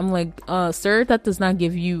suffering. I'm like, sir, that does not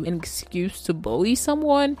give you an excuse to bully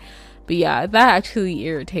someone. But yeah, that actually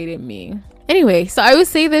irritated me. Anyway, so I would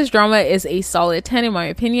say this drama is a solid 10 in my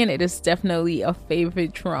opinion. It is definitely a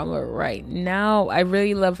favorite drama right now. I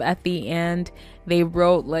really love at the end, they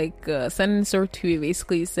wrote like a sentence or two. It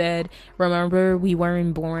basically said, remember, we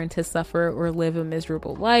weren't born to suffer or live a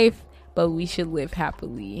miserable life, but we should live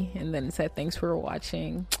happily. And then it said, thanks for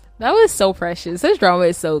watching. That was so precious. This drama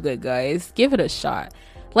is so good, guys. Give it a shot.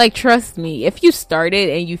 Like, trust me, if you started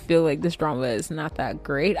and you feel like this drama is not that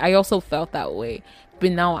great, I also felt that way.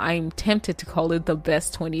 But now I'm tempted to call it the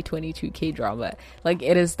best 2022 K-drama. Like,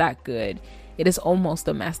 it is that good. It is almost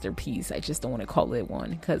a masterpiece. I just don't want to call it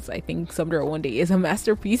one because I think Someday One Day is a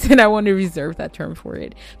masterpiece and I want to reserve that term for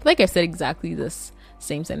it. But like I said, exactly this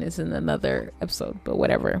same sentence in another episode, but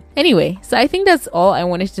whatever. Anyway, so I think that's all I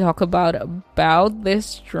wanted to talk about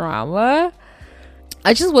this drama.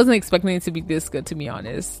 I just wasn't expecting it to be this good, to be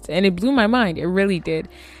honest. And it blew my mind. It really did.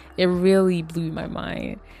 It really blew my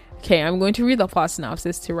mind. Okay, I'm going to read the plot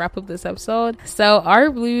synopsis to wrap up this episode. So,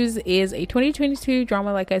 Our Blues is a 2022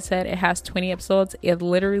 drama, like I said. It has 20 episodes. It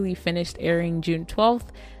literally finished airing June 12th.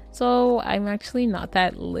 So, I'm actually not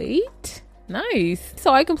that late. Nice.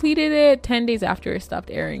 So, I completed it 10 days after it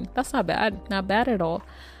stopped airing. That's not bad. Not bad at all.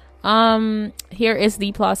 Here is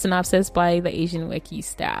the plot synopsis by the Asian Wiki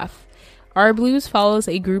staff. Our Blues follows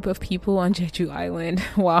a group of people on Jeju Island.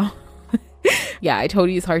 Wow. Yeah, I told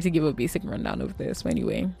you it's hard to give a basic rundown of this. But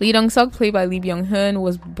anyway, Lee Dong-seok, played by Lee Byung-hun,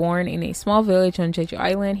 was born in a small village on Jeju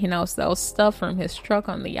Island. He now sells stuff from his truck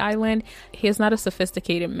on the island. He is not a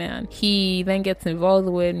sophisticated man. He then gets involved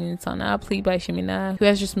with Min Sana, played by Shimina, who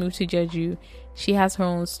has just moved to Jeju. She has her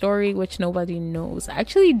own story, which nobody knows. I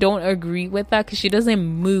actually don't agree with that because she doesn't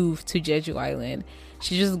move to Jeju Island.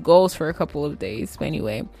 She just goes for a couple of days. But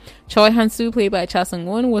anyway, Choi Han-soo, played by Cha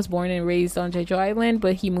Sung-won, was born and raised on Jeju Island,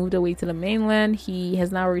 but he moved away to the mainland. He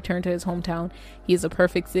has now returned to his hometown. He is a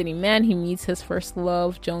perfect city man. He meets his first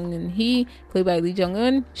love, Jung Eun-hee, played by Lee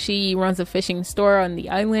Jung-eun. She runs a fishing store on the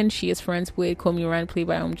island. She is friends with Ko Mi-ran, played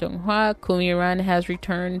by Om Jung-hwa. Ko Mi-ran has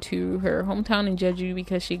returned to her hometown in Jeju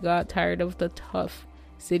because she got tired of the tough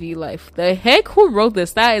city life. The heck, who wrote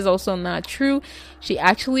this? That is also not true. She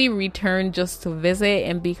actually returned just to visit,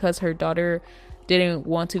 and because her daughter didn't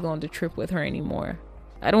want to go on the trip with her anymore.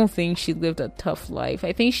 I don't think she lived a tough life.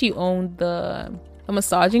 I think she owned a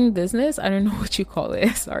massaging business. I don't know what you call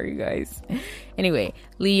it. Sorry guys. Anyway,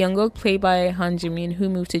 Lee Young-guk, played by Han Ji-min, who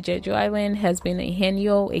moved to Jeju Island, has been a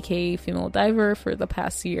hanyo, aka female diver, for the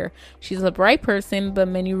past year. She's a bright person, but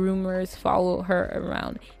many rumors follow her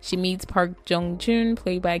around. She meets Park Jung-jun,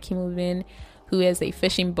 played by Kim Woo-bin, who is a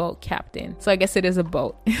fishing boat captain. So I guess it is a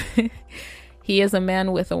boat. He is a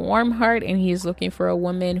man with a warm heart, and he is looking for a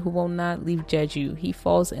woman who will not leave Jeju. He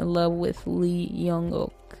falls in love with Lee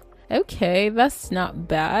Young-guk. Okay, that's not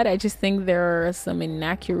bad. I just think there are some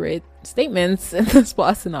inaccurate statements in this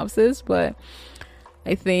plot synopsis, but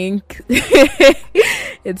I think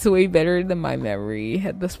it's way better than my memory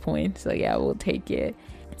at this point. So yeah, we'll take it.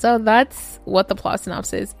 So that's what the plot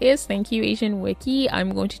synopsis is. Thank you, Asian Wiki.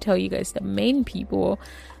 I'm going to tell you guys the main people.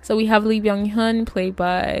 So we have Lee Byung-hun, played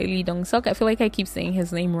by Lee Dong-seok. I feel like I keep saying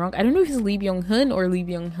his name wrong. I don't know if it's Lee Byung-hun or Lee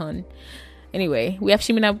Byung-hun. Anyway, we have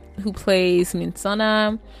Shimina, who plays Min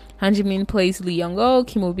Sona. Han Ji-min plays Lee Young-go.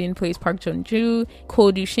 Kim Woo-bin plays Park Jeon-ju.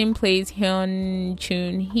 Ko Du-shin plays Hyun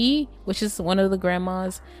Chun-hee, which is one of the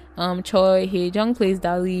grandmas. Choi Hae-jung plays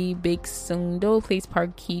Dali. Baek Sung-do plays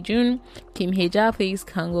Park Hee-jun. Kim Hae-ja plays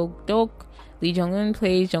Kang Ok-dok. Lee Jung-eun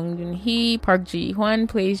plays Jung Jun-hee. Park Ji-hwan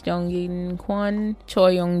plays Jung In-kwon.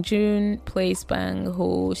 Choi Young-jun plays Bang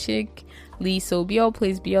Ho-sik. Lee So-byo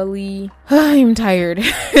plays Byo-lee. I'm tired.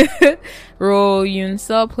 Ro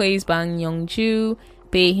Yoon-seo plays Bang Young-ju.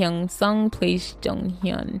 Bae Hyung-sung plays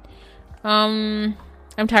Jung-hyun. I'm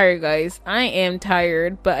tired, guys. I am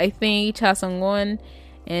tired, but I think Cha Sung-won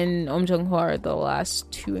and Om Jung-hwa are the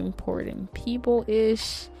last two important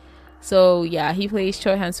people-ish. So yeah, he plays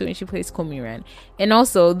Choi Han-soo and she plays Ko Mi-ran. And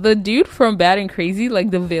also, the dude from Bad and Crazy,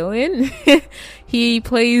 like the villain, he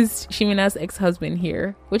plays Shimina's ex-husband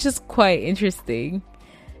here, which is quite interesting.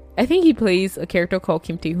 I think he plays a character called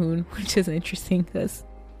Kim Tae-hoon, which is interesting because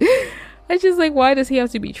I just like, why does he have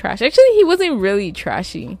to be trash? Actually, he wasn't really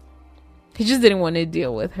trashy. He just didn't want to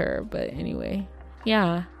deal with her. But anyway,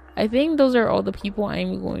 yeah, I think those are all the people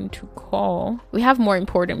I'm going to call. We have more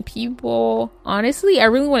important people. Honestly, I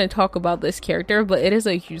really want to talk about this character, but it is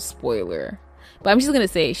a huge spoiler. But I'm just going to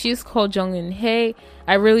say, she's called Jung Eun-hee.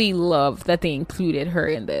 I really love that they included her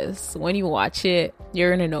in this. When you watch it,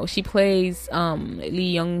 you're going to know. She plays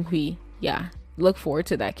Lee Young-hee. Yeah. Look forward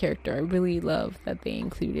to that character. I really love that they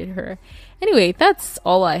included her. Anyway, that's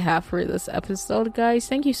all I have for this episode, guys.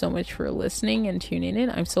 Thank you so much for listening and tuning in.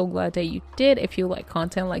 I'm so glad that you did. If you like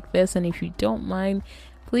content like this, and if you don't mind,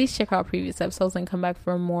 please check out previous episodes and come back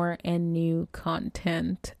for more and new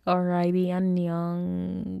content. Alrighty,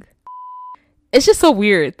 annyeong. It's just so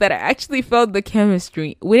weird that I actually felt the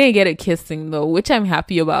chemistry. We didn't get a kissing though, which I'm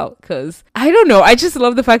happy about because I don't know. I just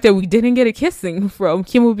love the fact that we didn't get a kissing from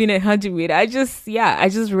Kim Woo-bin and Han Ji-min. I just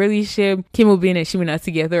really ship Kim Woo-bin and Shimina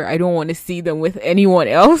together. I don't want to see them with anyone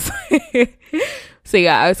else. So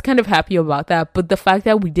yeah, I was kind of happy about that. But the fact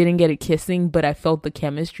that we didn't get a kissing, but I felt the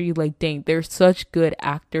chemistry, like dang, they're such good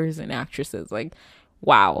actors and actresses. Like,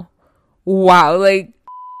 wow. Like,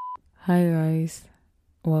 hi guys.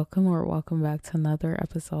 Welcome back to another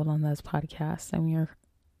episode on this podcast. I'm your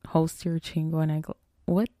host, your Chingo, and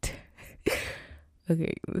what?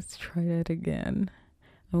 Okay, let's try that again.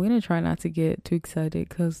 I'm gonna try not to get too excited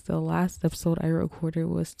because the last episode I recorded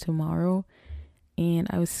was tomorrow, and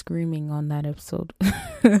I was screaming on that episode.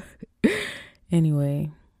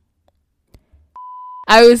 Anyway,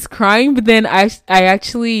 I was crying, but then I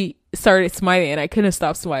actually started smiling, and I couldn't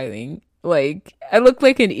stop smiling. Like, I looked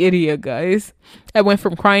like an idiot, guys. I went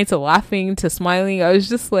from crying to laughing to smiling. I was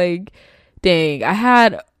just like, dang, I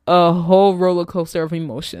had a whole roller coaster of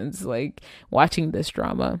emotions, like, watching this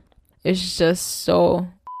drama. It's just so...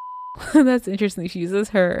 That's interesting. She uses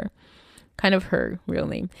her real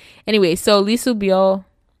name. Anyway, so Lee So-byo,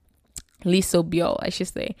 I should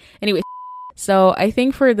say. Anyway, so I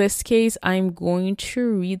think for this case, I'm going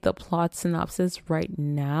to read the plot synopsis right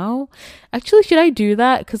now. Actually, should I do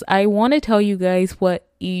that? Because I want to tell you guys what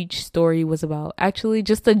each story was about. Actually,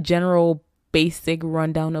 just a general basic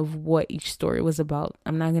rundown of what each story was about.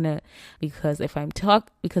 I'm not gonna, because if I'm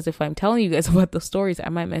telling you guys about the stories, I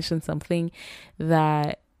might mention something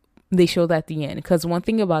that they showed at the end. Because one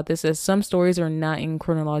thing about this is some stories are not in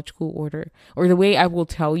chronological order, or the way I will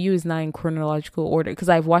tell you is not in chronological order, because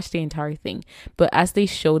I've watched the entire thing, but as they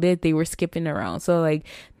showed it, they were skipping around. So like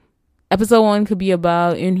episode 1 could be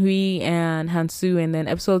about Eunhui and Hansu, and then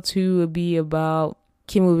episode 2 would be about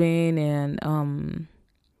Kim Woo-bin and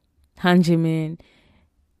Han Jimin,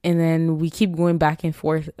 and then we keep going back and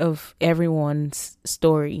forth of everyone's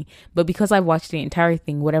story. But because I've watched the entire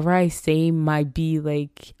thing, whatever I say might be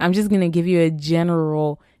like, I'm just gonna give you a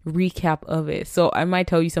general recap of it. So I might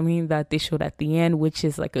tell you something that they showed at the end, which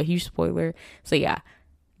is like a huge spoiler. So yeah,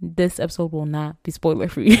 this episode will not be spoiler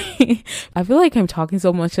free. I feel like I'm talking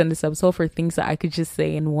so much on this episode for things that I could just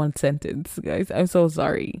say in one sentence, guys. I'm so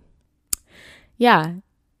sorry. Yeah.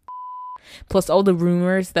 Plus all the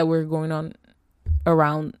rumors that were going on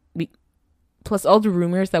around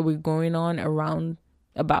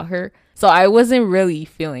about her. So I wasn't really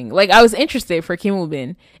feeling like, I was interested for Kim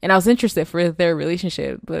Woo-bin and I was interested for their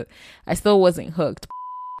relationship, but I still wasn't hooked.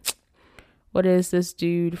 What is this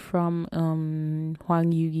dude from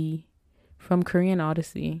Hwang Yugi from Korean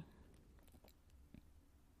Odyssey?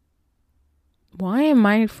 Why am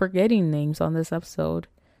I forgetting names on this episode?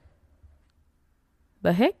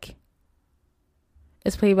 The heck?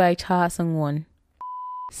 It's played by Cha Sung-won.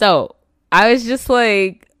 So I was just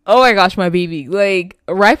like, oh my gosh, my baby. Like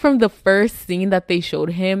right from the first scene that they showed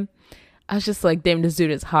him, I was just like, damn, this dude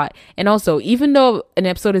is hot. And also, even though an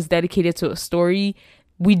episode is dedicated to a story,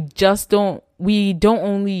 we don't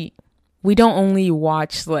only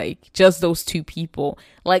watch like just those two people.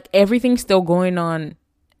 Like everything's still going on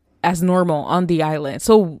as normal on the island.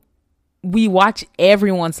 So we watch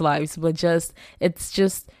everyone's lives, but it's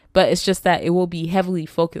just that it will be heavily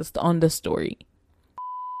focused on the story.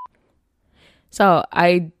 So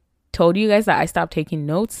I told you guys that I stopped taking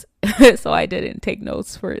notes. So I didn't take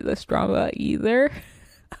notes for this drama either.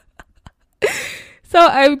 So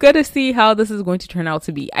I'm gonna see how this is going to turn out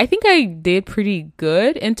to be. I think I did pretty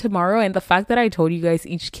good in Tomorrow, and the fact that I told you guys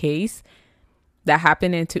each case that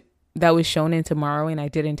that was shown in Tomorrow and I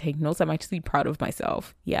didn't take notes, I'm actually proud of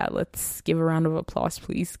myself. Yeah, let's give a round of applause,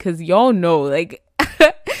 please, because y'all know, like,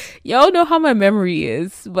 y'all know how my memory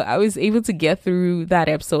is. But I was able to get through that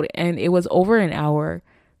episode, and it was over an hour.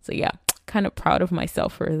 So yeah, kind of proud of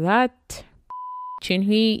myself for that.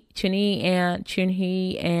 Chunhee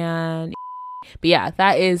and but yeah,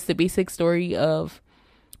 that is the basic story of,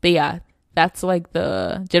 but yeah, that's like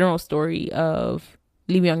the general story of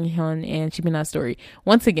Lee Byung-hyun and Jimina's story.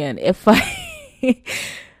 Once again, if I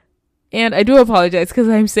and I do apologize because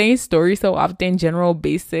I'm saying story so often, general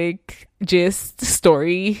basic gist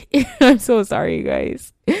story. I'm so sorry,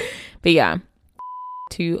 guys. But yeah,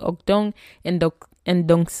 to Okdong and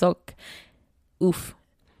Dong-seok. Oof.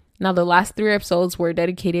 Now the last 3 episodes were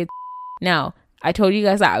dedicated. Now I told you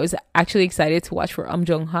guys that I was actually excited to watch for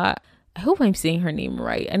Jung-ha. I hope I'm saying her name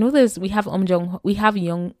right. I know we have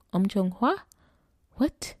young Jung-hwa.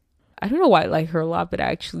 What? I don't know why I like her a lot, but I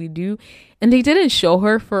actually do. And they didn't show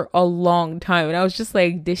her for a long time, and I was just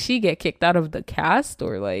like, did she get kicked out of the cast,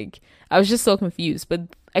 or like, I was just so confused. But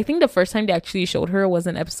I think the first time they actually showed her was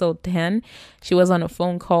in episode 10. She was on a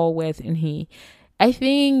phone call with Eunhee. I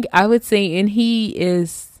think I would say Eunhee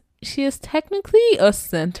is technically a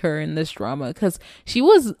center in this drama because she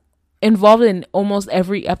was involved in almost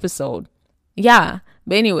every episode. Yeah,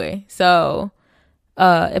 but anyway, so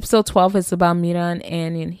episode 12 is about Miran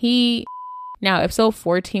and Eunhee. Now episode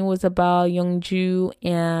 14 was about Youngju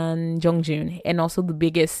and Jungjoon, and also the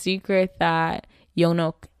biggest secret that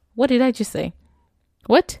Yeonok. What did I just say?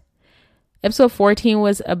 What? Episode 14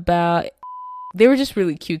 was about, they were just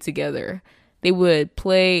really cute together. They would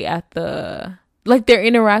play at the, like, their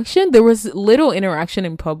interaction, there was little interaction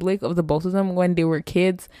in public of the both of them when they were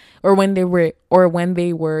kids or when they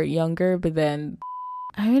were younger. But then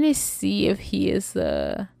I'm gonna see if he is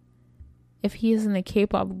in a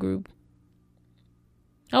K-pop group.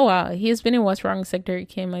 Oh wow, he has been in What's Wrong Sector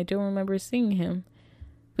Kim. I don't remember seeing him,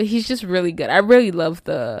 but he's just really good. I really love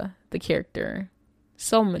the character.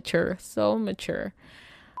 So mature.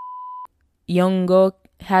 Jungkook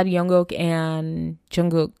and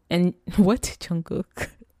Jungkook and what? Jungkook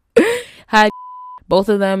had both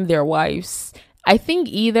of them their wives. I think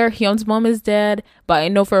either Hyun's mom is dead, but I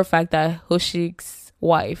know for a fact that Hoshik's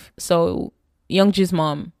wife, so Youngju's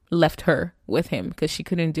mom, left her with him because she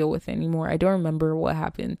couldn't deal with it anymore. I don't remember what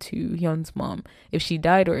happened to Hyun's mom, if she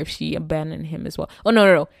died or if she abandoned him as well. Oh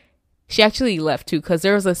no, she actually left too, because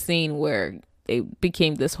there was a scene where it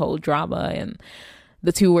became this whole drama, and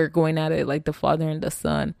the two were going at it, like the father and the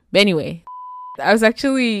son. But anyway, I was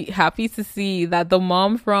actually happy to see that the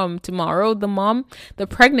mom from Tomorrow, the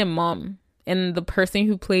pregnant mom, and the person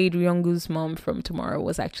who played Ryungwoo's mom from Tomorrow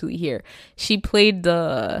was actually here. She played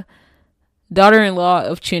the daughter-in-law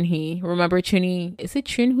of Chunhee. Remember Chunhee? Is it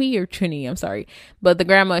Chunhee or Chunhee? I'm sorry. But the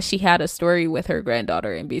grandma, she had a story with her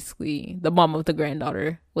granddaughter, and basically the mom of the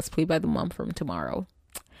granddaughter was played by the mom from Tomorrow.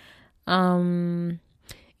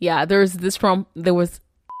 Yeah,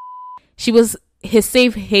 she was his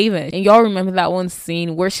safe haven. And y'all remember that one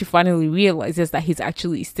scene where she finally realizes that he's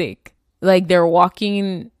actually sick. Like, they're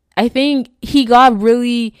walking. I think he got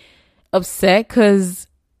really upset because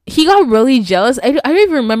he got really jealous. I don't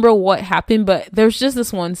even remember what happened, but there's just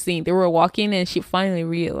this one scene. They were walking and she finally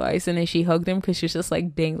realized, and then she hugged him because she was just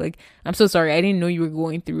like, dang, like, I'm so sorry. I didn't know you were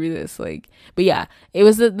going through this. Like, but yeah, it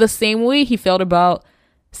was the same way he felt about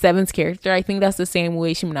Seven's character. I think that's the same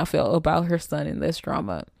way Shimina felt about her son in this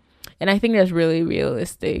drama. And I think that's really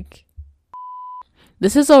realistic.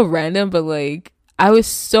 This is so random, but like, I was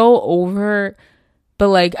so over. But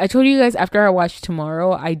like, I told you guys after I watched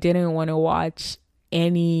Tomorrow, I didn't want to watch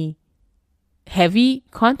any heavy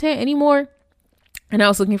content anymore. And I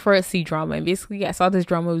was looking for a C drama. And basically, I saw this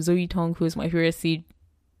drama with Zoe Tong, who is my favorite C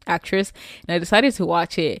actress, and I decided to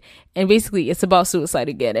watch it. And basically it's about suicide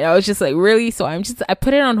again, and I was just like, really? So I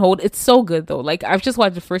put it on hold. It's so good though. Like, I've just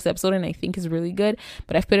watched the first episode and I think it's really good,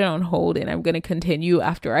 but I've put it on hold and I'm gonna continue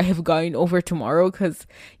after I have gotten over Tomorrow, because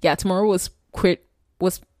yeah, Tomorrow was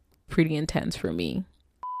pretty intense for me.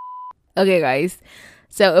 Okay guys,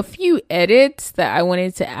 so a few edits that I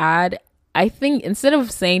wanted to add. I think instead of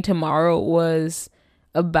saying Tomorrow was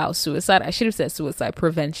about suicide, I should have said suicide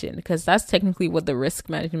prevention, because that's technically what the risk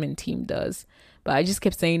management team does. But I just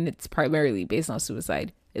kept saying it's primarily based on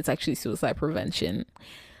suicide. It's actually suicide prevention.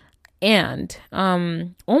 And oh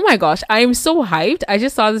my gosh, I am so hyped. I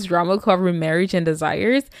just saw this drama called Remarriage and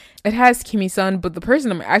Desires. It has Kimi-san, but the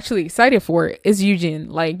person I'm actually excited for is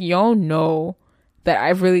Yujin. Like, y'all know that I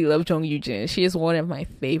really love Jung Yujin. She is one of my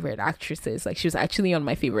favorite actresses. Like, she was actually on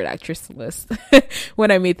my favorite actress list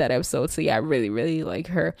when I made that episode. So yeah, I really, really like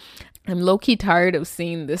her. I'm low-key tired of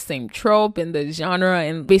seeing the same trope and the genre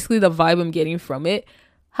and basically the vibe I'm getting from it.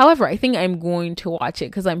 However, I think I'm going to watch it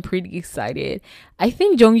because I'm pretty excited. I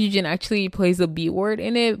think Jung Yujin actually plays a B word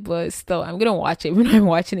in it, but still, I'm gonna watch it when I'm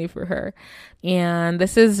watching it for her. And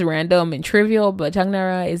this is random and trivial, but Jang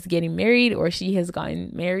Nara is getting married, or she has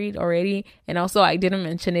gotten married already. And also, I didn't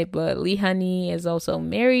mention it, but Lee Hani is also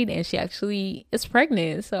married, and she actually is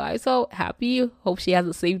pregnant. So I'm so happy. Hope she has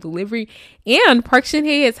a safe delivery. And Park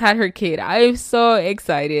Shin-hye has had her kid. I'm so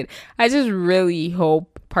excited. I just really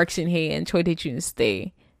hope Park Shin-hye and Choi Tae-jun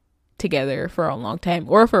stay together for a long time,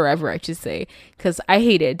 or forever, I should say, because I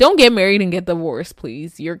hate it. Don't get married and get divorced,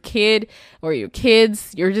 please. Your kid or your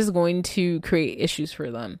kids, you're just going to create issues for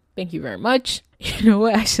them. Thank you very much. You know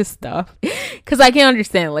what, I should stop, because I can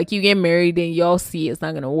understand, like, you get married and y'all see it's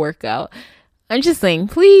not gonna work out. I'm just saying,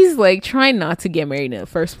 please, like, try not to get married in the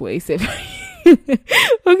first place. If okay,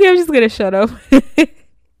 I'm just gonna shut up.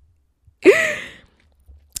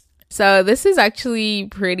 So this is actually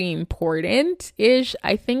pretty important-ish.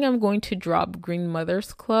 I think I'm going to drop Green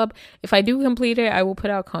Mothers Club. If I do complete it, I will put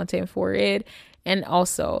out content for it. And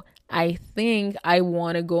also, I think I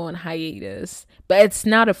want to go on hiatus. But it's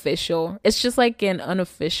not official. It's just like an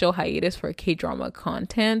unofficial hiatus for K-drama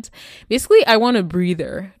content. Basically, I want a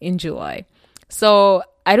breather in July. So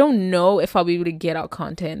I don't know if I'll be able to get out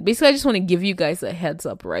content. Basically, I just want to give you guys a heads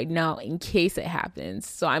up right now in case it happens.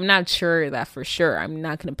 So I'm not sure that for sure I'm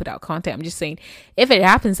not going to put out content. I'm just saying, if it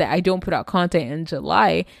happens that I don't put out content in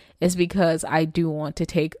July, it's because I do want to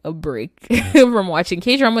take a break from watching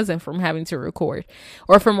K-dramas and from having to record,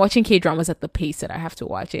 or from watching K-dramas at the pace that I have to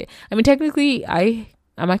watch it. I mean, technically, I'm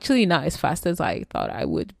actually not as fast as I thought I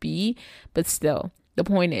would be, but still, the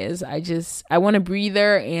point is, I want a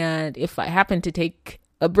breather, and if I happen to take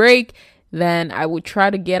a break, then I would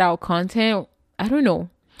try to get out content. I don't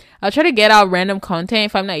know. I'll try to get out random content.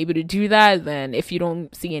 If I'm not able to do that, then if you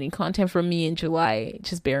don't see any content from me in July,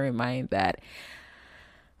 just bear in mind that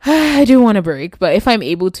I do want a break. But if I'm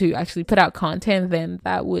able to actually put out content, then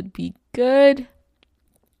that would be good.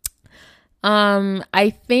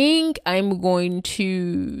 I think I'm going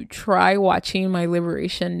to try watching My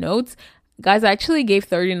Liberation Notes. Guys, I actually gave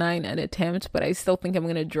 39 an attempt, but I still think I'm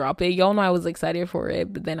going to drop it. Y'all know I was excited for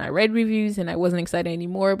it, but then I read reviews and I wasn't excited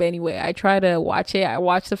anymore. But anyway, I try to watch it. I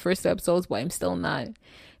watched the first episodes, but I'm still not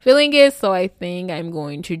feeling it. So I think I'm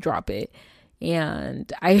going to drop it.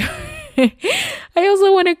 And I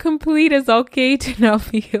also want to complete As Okay to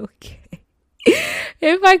Not Be Okay.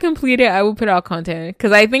 If I complete it, I will put out content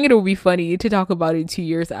because I think it'll be funny to talk about it 2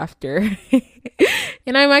 years after.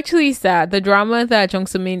 And I'm actually sad. The drama that Jung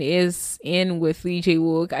So-min is in with Lee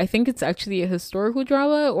Jae-wook, I think it's actually a historical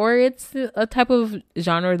drama, or it's a type of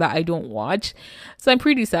genre that I don't watch. So I'm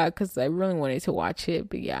pretty sad because I really wanted to watch it.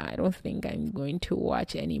 But yeah, I don't think I'm going to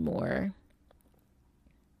watch anymore.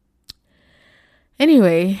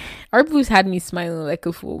 Anyway, Art Blues had me smiling like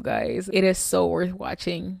a fool, guys. It is so worth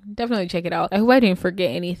watching. Definitely check it out. I hope I didn't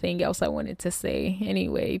forget anything else I wanted to say.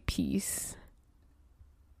 Anyway, peace.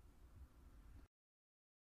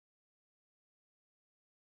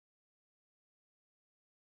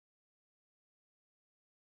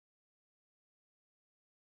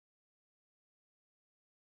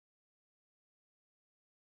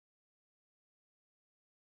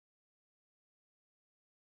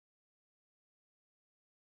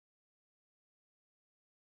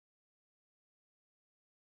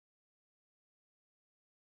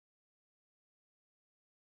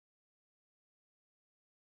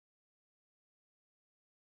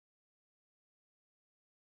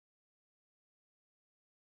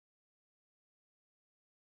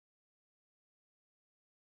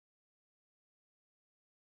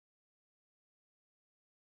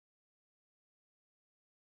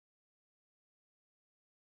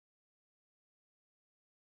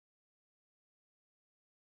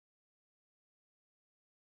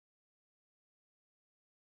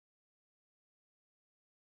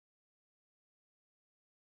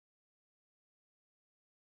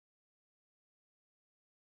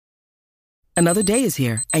 Another day is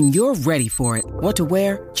here, and you're ready for it. What to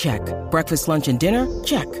wear? Check. Breakfast, lunch, and dinner?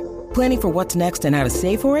 Check. Planning for what's next and how to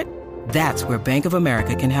save for it? That's where Bank of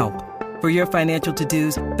America can help. For your financial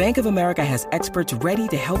to-dos, Bank of America has experts ready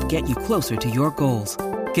to help get you closer to your goals.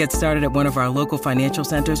 Get started at one of our local financial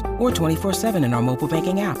centers or 24/7 in our mobile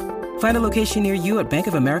banking app. Find a location near you at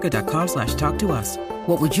bankofamerica.com/talktous.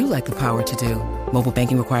 What would you like the power to do? Mobile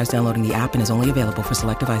banking requires downloading the app and is only available for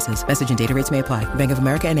select devices. Message and data rates may apply. Bank of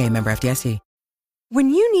America N.A., member FDIC. When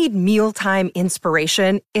you need mealtime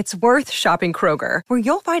inspiration, it's worth shopping Kroger, where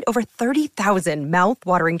you'll find over 30,000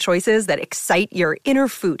 mouth-watering choices that excite your inner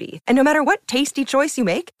foodie. And no matter what tasty choice you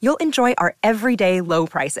make, you'll enjoy our everyday low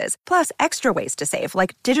prices, plus extra ways to save,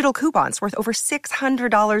 like digital coupons worth over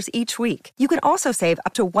 $600 each week. You can also save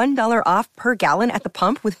up to $1 off per gallon at the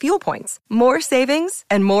pump with fuel points. More savings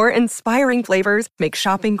and more inspiring flavors make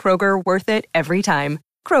shopping Kroger worth it every time.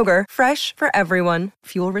 Kroger, fresh for everyone.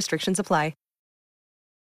 Fuel restrictions apply.